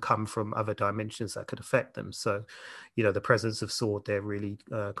that can come from other dimensions that could affect them. So the presence of SWORD there really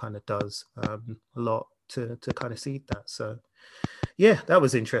kind of does a lot to kind of see that. So yeah, that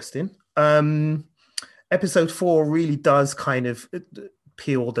was interesting. Episode 4 really does kind of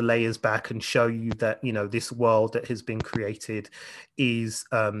peel the layers back and show you that this world that has been created is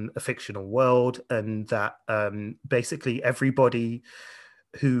a fictional world, and that basically everybody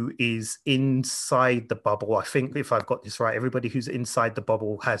who is inside the bubble, I think if I've got this right, everybody who's inside the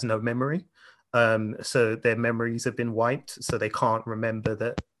bubble has no memory. So their memories have been wiped, so they can't remember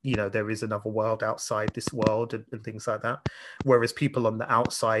that there is another world outside this world and things like that. Whereas people on the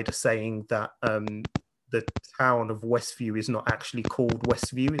outside are saying that the town of Westview is not actually called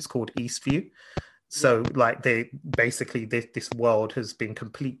Westview, it's called Eastview. So like they basically, this world has been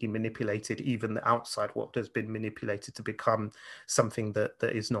completely manipulated. Even the outside world has been manipulated to become something that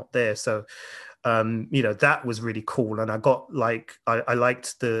is not there. So that was really cool. And I got I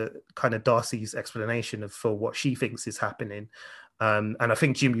liked the kind of Darcy's explanation for what she thinks is happening. And I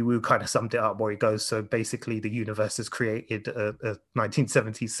think Jimmy Woo kind of summed it up where he goes, so basically the universe has created a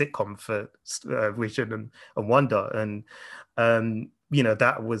 1970s sitcom for Vision and Wonder. And,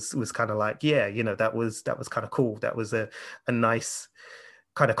 that was kind of like, that was kind of cool. That was a nice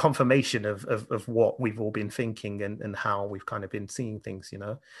kind of confirmation of what we've all been thinking and how we've kind of been seeing things,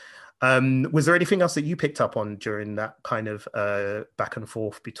 Was there anything else that you picked up on during that kind of back and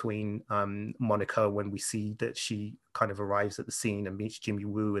forth between Monica, when we see that she kind of arrives at the scene and meets Jimmy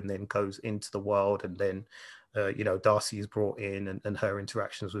Woo and then goes into the world, and then, Darcy is brought in and her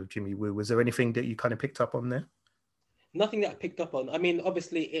interactions with Jimmy Woo? Was there anything that you kind of picked up on there? Nothing that I picked up on. I mean,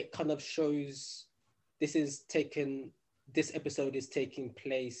 obviously it kind of shows this episode is taking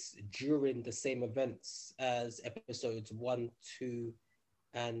place during the same events as episodes 1, 2,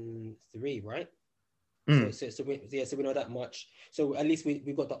 and 3, right? So we know that much. So at least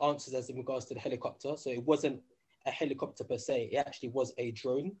we got the answers as in regards to the helicopter. So it wasn't a helicopter per se, it actually was a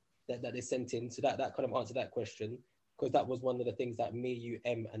drone that they sent in. So that kind of answered that question, because that was one of the things that me, you,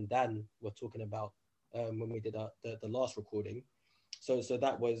 M, and Dan were talking about when we did the last recording. So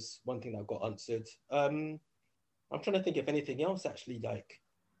that was one thing that got answered. I'm trying to think if anything else actually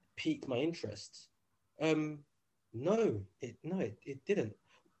piqued my interest. No, it didn't.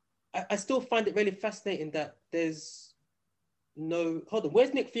 I still find it really fascinating that there's no... Hold on,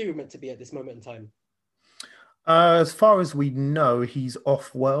 where's Nick Fury meant to be at this moment in time? As far as we know, he's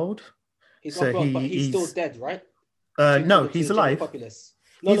off-world. He's off-world, but he's still dead, right? No, he's alive. To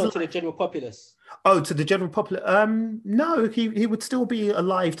the general populace. Oh, to the general populace? No, he would still be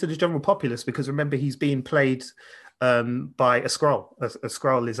alive to the general populace, because remember, he's being played by a Skrull. A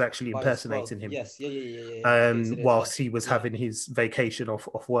Skrull is actually impersonating him. Yes, yeah. Whilst he was having his vacation off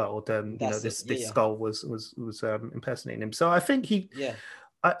world, this Skrull was impersonating him. So I think he. Yeah.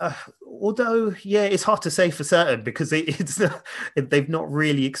 Although, it's hard to say for certain, because they've not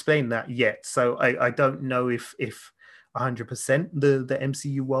really explained that yet. So I don't know if 100% the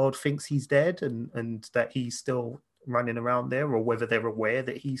MCU world thinks he's dead and that he's still running around there, or whether they're aware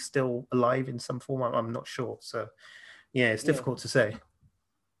that he's still alive in some form. I'm not sure. So it's difficult to say.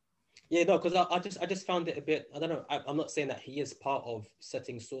 Yeah, no, because I just found it a bit, I don't know, I'm not saying that he is part of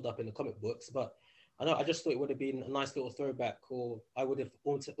setting SWORD up in the comic books, but I just thought it would have been a nice little throwback, or I would have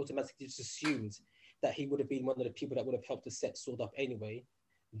automatically just assumed that he would have been one of the people that would have helped to set Sword up anyway,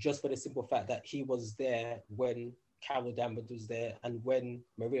 just for the simple fact that he was there when Carol Danvers was there and when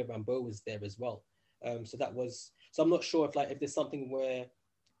Maria Rambeau was there as well. So I'm not sure if there's something where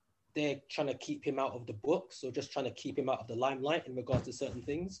they're trying to keep him out of the books or just trying to keep him out of the limelight in regards to certain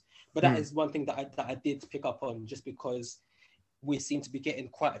things. But that is one thing that I did pick up on, just because we seem to be getting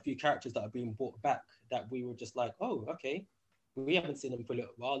quite a few characters that are being brought back that we were just like, oh, okay, we haven't seen them for a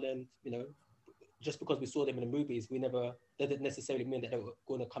little while. And, just because we saw them in the movies, that didn't necessarily mean that they were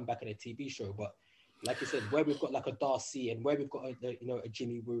going to come back in a TV show. But like you said, where we've got like a Darcy and where we've got a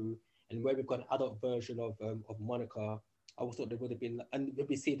Jimmy Woo and where we've got an adult version of Monica, I thought there would have been, and if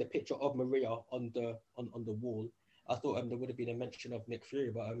we see the picture of Maria on the wall, I thought there would have been a mention of Nick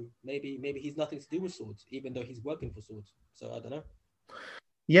Fury, but maybe he's nothing to do with Swords, even though he's working for Swords. So I don't know.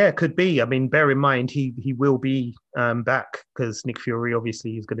 Yeah, could be. I mean, bear in mind he will be back, because Nick Fury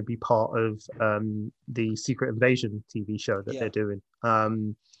obviously is going to be part of the Secret Invasion TV show that they're doing,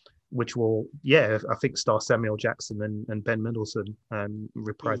 which will, I think star Samuel Jackson and Ben Mendelsohn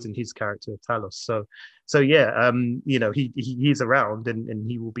reprising his character Talos. So he's around and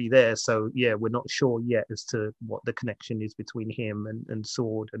he will be there. So yeah, we're not sure yet as to what the connection is between him and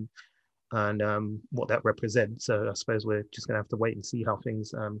Sword and what that represents. So I suppose we're just going to have to wait and see how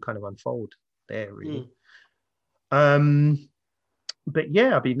things kind of unfold there, really. But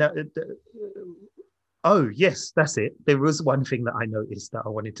yeah, I mean, oh yes, that's it. There was one thing that I noticed that I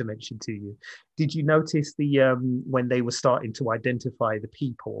wanted to mention to you. Did you notice when they were starting to identify the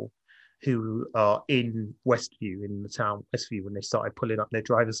people who are in Westview, in the town Westview, when they started pulling up their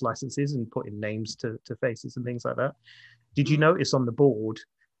driver's licenses and putting names to faces and things like that? Did you notice on the board,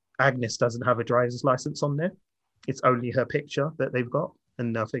 Agnes doesn't have a driver's license on there? It's only her picture that they've got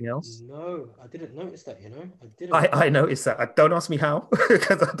and nothing else. No, I didn't notice that, I noticed that. Don't ask me how,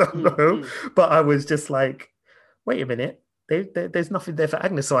 because I don't know. But I was just like, wait a minute, there's nothing there for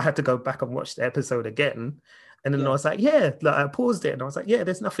Agnes. So I had to go back and watch the episode again. And then I was like, I paused it and I was like,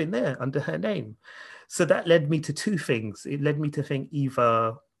 there's nothing there under her name. So that led me to two things. It led me to think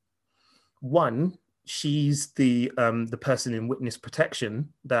either, one, she's the person in witness protection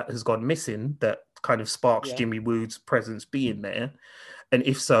that has gone missing, that kind of sparks Jimmy Woo's presence being there. And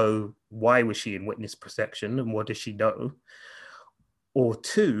if so, why was she in witness protection and what does she know? Or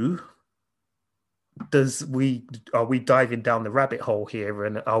two, are we diving down the rabbit hole here,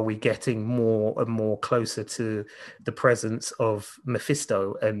 and are we getting more and more closer to the presence of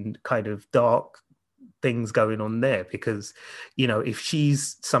Mephisto and kind of dark things going on there? Because if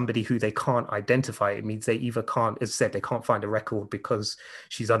she's somebody who they can't identify, it means they either can't, as I said, they can't find a record because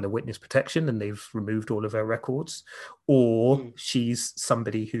she's under witness protection and they've removed all of her records, or she's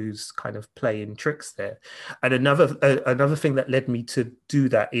somebody who's kind of playing tricks there. And another thing that led me to do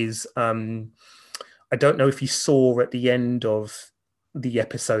that is I don't know if you saw at the end of the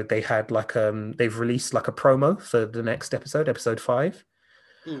episode, they had they've released like a promo for the next episode 5.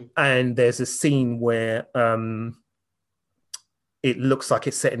 And there's a scene where it looks like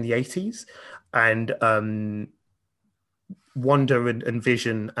it's set in the 80s, and Wanda and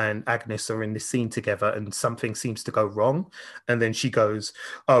Vision and Agnes are in this scene together, and something seems to go wrong, and then she goes,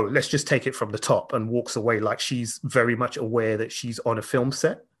 oh, let's just take it from the top, and walks away like she's very much aware that she's on a film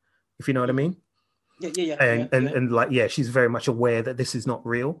set, if you know what I mean. She's very much aware that this is not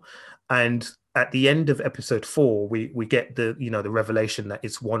real. And at the end of episode 4, we get the revelation that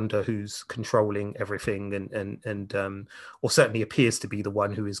it's Wanda who's controlling everything, and or certainly appears to be the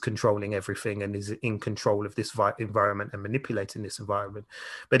one who is controlling everything and is in control of this environment and manipulating this environment.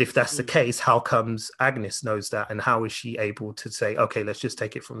 But if that's the case, how comes Agnes knows that, and how is she able to say, okay, let's just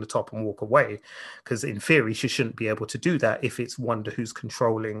take it from the top and walk away? Because in theory, she shouldn't be able to do that if it's Wanda who's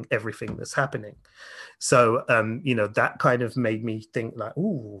controlling everything that's happening. So that kind of made me think like,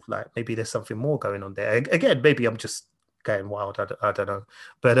 ooh, like maybe there's something more going on there. Again, maybe I'm just going wild. I don't know,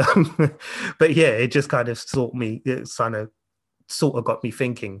 but yeah, it just kind of sort of got me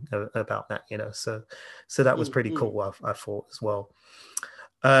thinking about that, So that was pretty cool. I thought as well.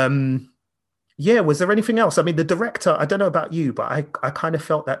 Was there anything else? I mean, the director, I don't know about you, but I kind of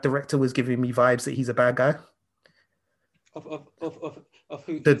felt that director was giving me vibes that he's a bad guy. Of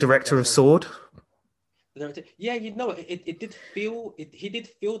who? The director of Sword. Yeah, it did feel he did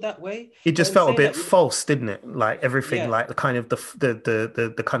feel that way. It just felt a bit false, didn't it? Like everything, like the kind of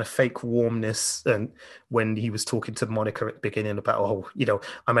the kind of fake warmness, and when he was talking to Monica at the beginning about,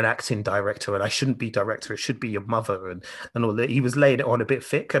 I'm an acting director and I shouldn't be director, it should be your mother, and all that. He was laying it on a bit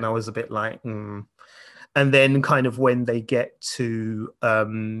thick, and I was a bit like, And then kind of when they get to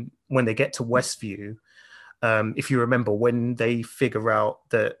Westview, If you remember, when they figure out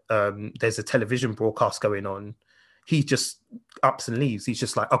that there's a television broadcast going on, he just ups and leaves. He's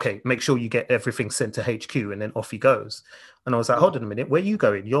just like, okay, make sure you get everything sent to HQ, and then off he goes. And I was like, hold on a minute, where are you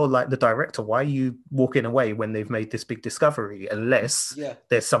going? You're like the director. Why are you walking away when they've made this big discovery? Unless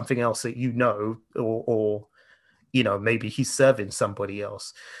there's something else that you know, or you know, maybe he's serving somebody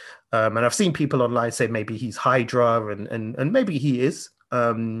else. And I've seen people online say maybe he's Hydra, and maybe he is.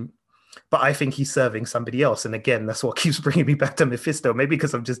 But I think he's serving somebody else. And again, that's what keeps bringing me back to Mephisto. Maybe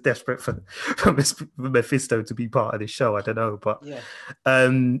because I'm just desperate for Mephisto to be part of this show. I don't know. But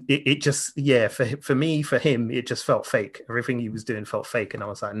it just, for me, for him, it just felt fake. Everything he was doing felt fake. And I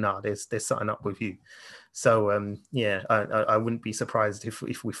was like, nah, there's something up with you. So, I wouldn't be surprised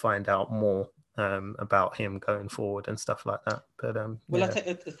if we find out more about him going forward and stuff like that. But well,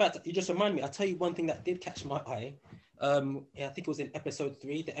 the fact that you just remind me, I'll tell you one thing that did catch my eye. I think it was in episode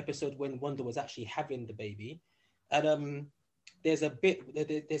 3, the episode when Wanda was actually having the baby, and there's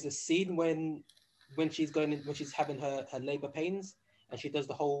a scene when she's having her labor pains, and she does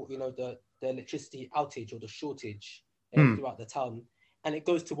the whole, you know, the electricity outage or the shortage throughout the town, and it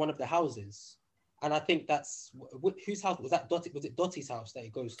goes to one of the houses. And I think that's whose house was that? Was it Dottie's house that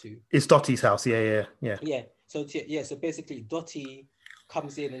it goes to? It's Dottie's house. Yeah. So basically, Dottie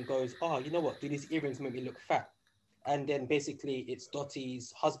comes in and goes, "Oh, you know what? Do these earrings make me look fat?" And then basically, it's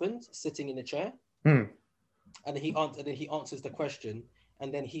Dottie's husband sitting in a chair, and then he answers the question,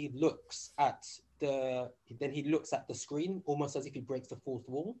 and then he looks at the screen almost as if he breaks the fourth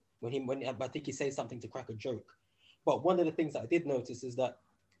wall when I think he says something to crack a joke. But one of the things that I did notice is that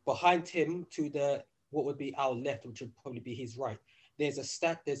behind him, to what would be our left, which would probably be his right, there's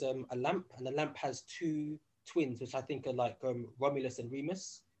a lamp, and the lamp has 2 twins, which I think are like Romulus and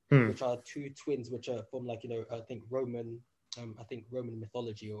Remus, which are 2 twins, which are from, like, you know, I think Roman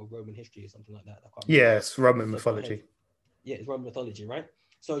mythology or Roman history or something like that. Yes, Roman mythology. Yeah, it's Roman mythology, right?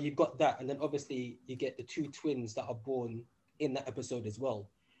 So you've got that, and then obviously you get the 2 twins that are born in that episode as well.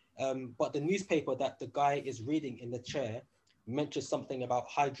 But the newspaper that the guy is reading in the chair mentions something about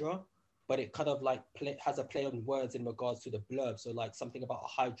Hydra, but it kind of like has a play on words in regards to the blurb. So like something about a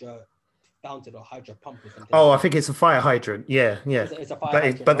Hydra fountain or Hydra pump or something. Oh, I think it's a fire hydrant. Yeah. It's a fire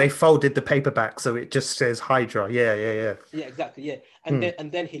hydrant, but they folded the paper back, so it just says Hydra. Yeah, exactly. Yeah,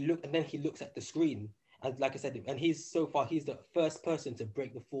 and then he looks at the screen, and like I said, and he's the first person to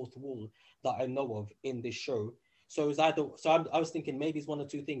break the fourth wall that I know of in this show. So I was thinking maybe it's one or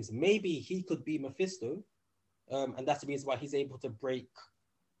two things. Maybe he could be Mephisto. And that's the reason why he's able to break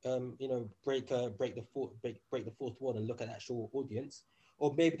the fourth wall and look at actual audience.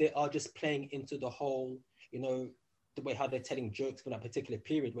 Or maybe they are just playing into the whole, you know, the way how they're telling jokes for that particular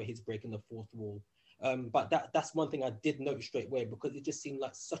period where he's breaking the fourth wall. But that's one thing I did notice straight away, because it just seemed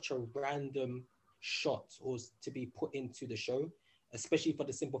like such a random shot or to be put into the show, especially for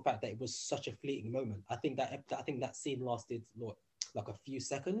the simple fact that it was such a fleeting moment. I think that scene lasted like a few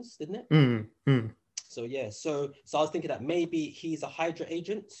seconds, didn't it? So yeah, so I was thinking that maybe he's a Hydra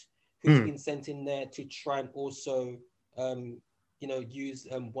agent who's been sent in there to try and also, use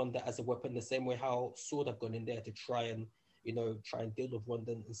Wanda as a weapon, the same way how Sword have gone in there to try and deal with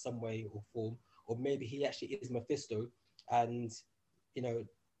Wanda in some way or form. Or maybe he actually is Mephisto, and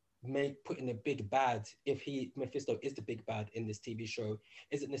putting a big bad. If Mephisto is the big bad in this TV show,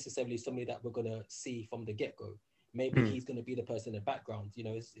 isn't necessarily somebody that we're gonna see from the get go. Maybe he's gonna be the person in the background.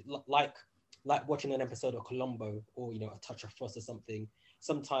 It's like watching an episode of Columbo or A Touch of Frost or something.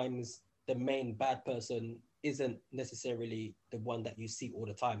 Sometimes the main bad person isn't necessarily the one that you see all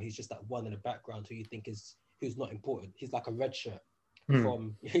the time. He's just that one in the background who you think who's not important. He's like a red shirt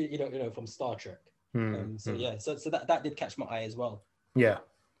from from Star Trek. So that did catch my eye as well. Yeah.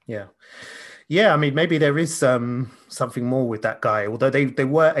 I mean, maybe there is something more with that guy. Although they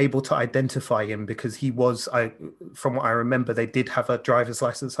were able to identify him because he was, from what I remember, they did have a driver's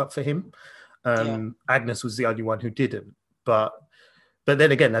license up for him. Agnes was the only one who didn't. But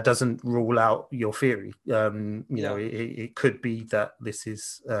then again, that doesn't rule out your theory. It could be that this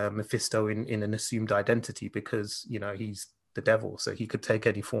is Mephisto in an assumed identity because he's the devil, so he could take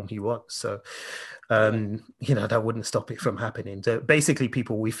any form he wants. So that wouldn't stop it from happening. So basically,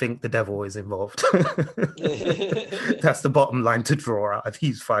 people, we think the devil is involved. That's the bottom line to draw out of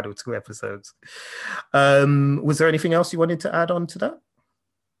these final 2 episodes. Was there anything else you wanted to add on to that?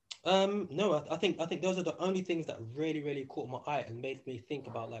 No, I think those are the only things that really, really caught my eye and made me think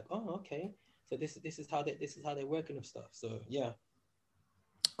about, like, oh, okay, so this is how they're working with stuff. So yeah.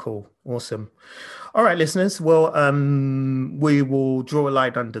 Cool. Awesome. All right, listeners. Well, we will draw a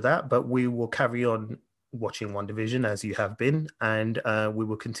line under that, but we will carry on watching WandaVision as you have been, and we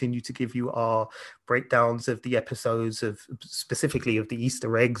will continue to give you our breakdowns of the episodes, of specifically of the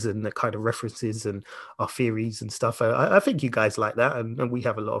Easter eggs and the kind of references and our theories and stuff. I think you guys like that, and we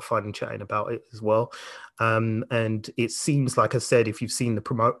have a lot of fun chatting about it as well. And it seems, like I said, if you've seen the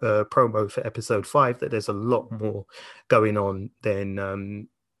promo for episode 5, that there's a lot more going on than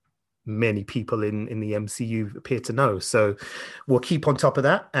many people in the MCU appear to know. So we'll keep on top of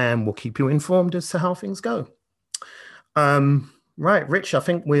that, and we'll keep you informed as to how things go. Right, Rich, I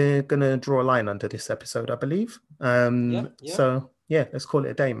think we're going to draw a line under this episode, I believe. So yeah, let's call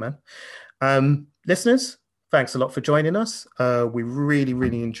it a day, man. Listeners, thanks a lot for joining us. We really,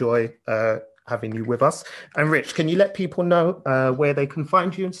 really enjoy having you with us. And Rich, can you let people know where they can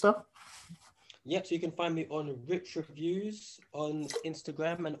find you and stuff? Yep, so you can find me on Rich Reviews on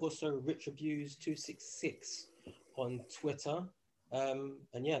Instagram, and also Rich Reviews 266 on Twitter. And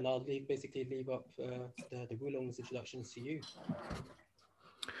I'll leave up the Wulong's introductions to you.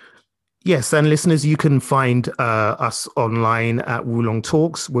 Yes, and listeners, you can find us online at Wulong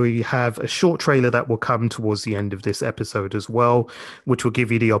Talks. We have a short trailer that will come towards the end of this episode as well, which will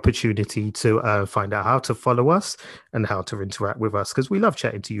give you the opportunity to find out how to follow us and how to interact with us, because we love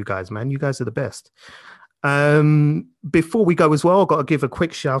chatting to you guys, man. You guys are the best. Before we go as well, I've got to give a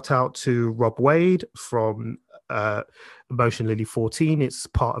quick shout out to Rob Wade from Emotionally 14. It's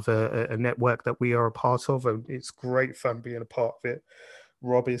part of a network that we are a part of, and it's great fun being a part of it.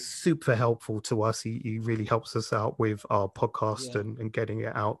 Rob is super helpful to us. He really helps us out with our podcast and getting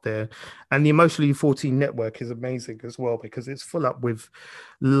it out there. And the Emotionally 14 network is amazing as well, because it's full up with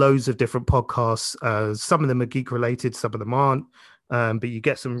loads of different podcasts. Some of them are geek related, some of them aren't. But you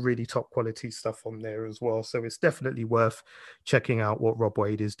get some really top quality stuff on there as well. So it's definitely worth checking out what Rob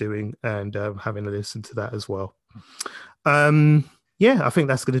Wade is doing and having a listen to that as well. I think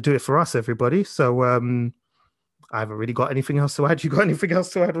that's going to do it for us, everybody. So I haven't really got anything else to add. You got anything else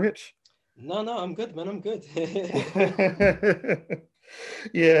to add, Rich? No, I'm good, man. I'm good.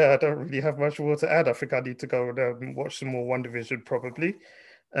 Yeah, I don't really have much more to add. I think I need to go and watch some more WandaVision probably.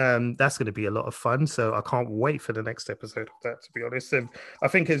 That's going to be a lot of fun. So I can't wait for the next episode of that, to be honest. And I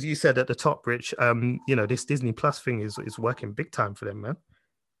think, as you said at the top, Rich, this Disney Plus thing is working big time for them, man.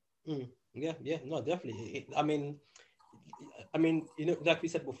 Yeah, no, definitely. I mean, like we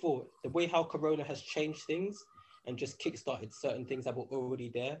said before, the way how Corona has changed things and just kickstarted certain things that were already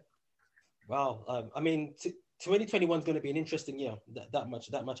there. Wow. 2021 is going to be an interesting year. That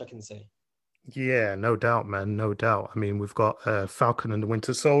much I can say. Yeah, no doubt, man. No doubt. I mean, we've got Falcon and the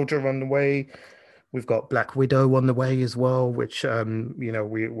Winter Soldier on the way. We've got Black Widow on the way as well, which,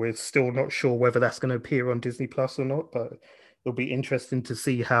 we're still not sure whether that's going to appear on Disney Plus or not, but it'll be interesting to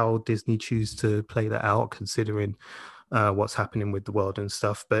see how Disney choose to play that out, considering what's happening with the world and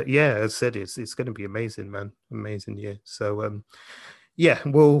stuff. But yeah, as I said, it's going to be amazing, man. Amazing year. So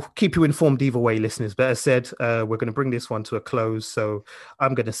we'll keep you informed either way, listeners. But as I said, we're going to bring this one to a close. So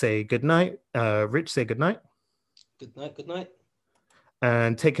I'm going to say good night. Rich, say good night. Good night.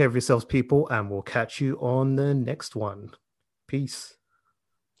 And take care of yourselves, people, and we'll catch you on the next one. Peace.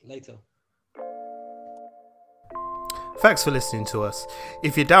 Later. Thanks for listening to us.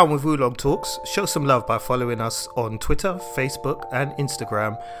 If you're down with Wulong Talks, show some love by following us on Twitter, Facebook, and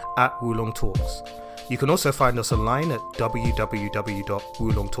Instagram at Wulong Talks. You can also find us online at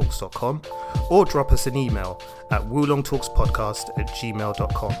www.wulongtalks.com or drop us an email at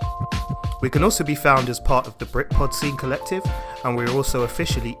wulongtalkspodcast@gmail.com. We can also be found as part of the Britpod Scene Collective, and we're also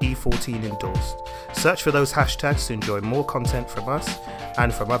officially E14 endorsed. Search for those hashtags to enjoy more content from us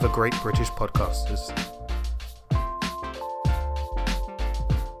and from other great British podcasters.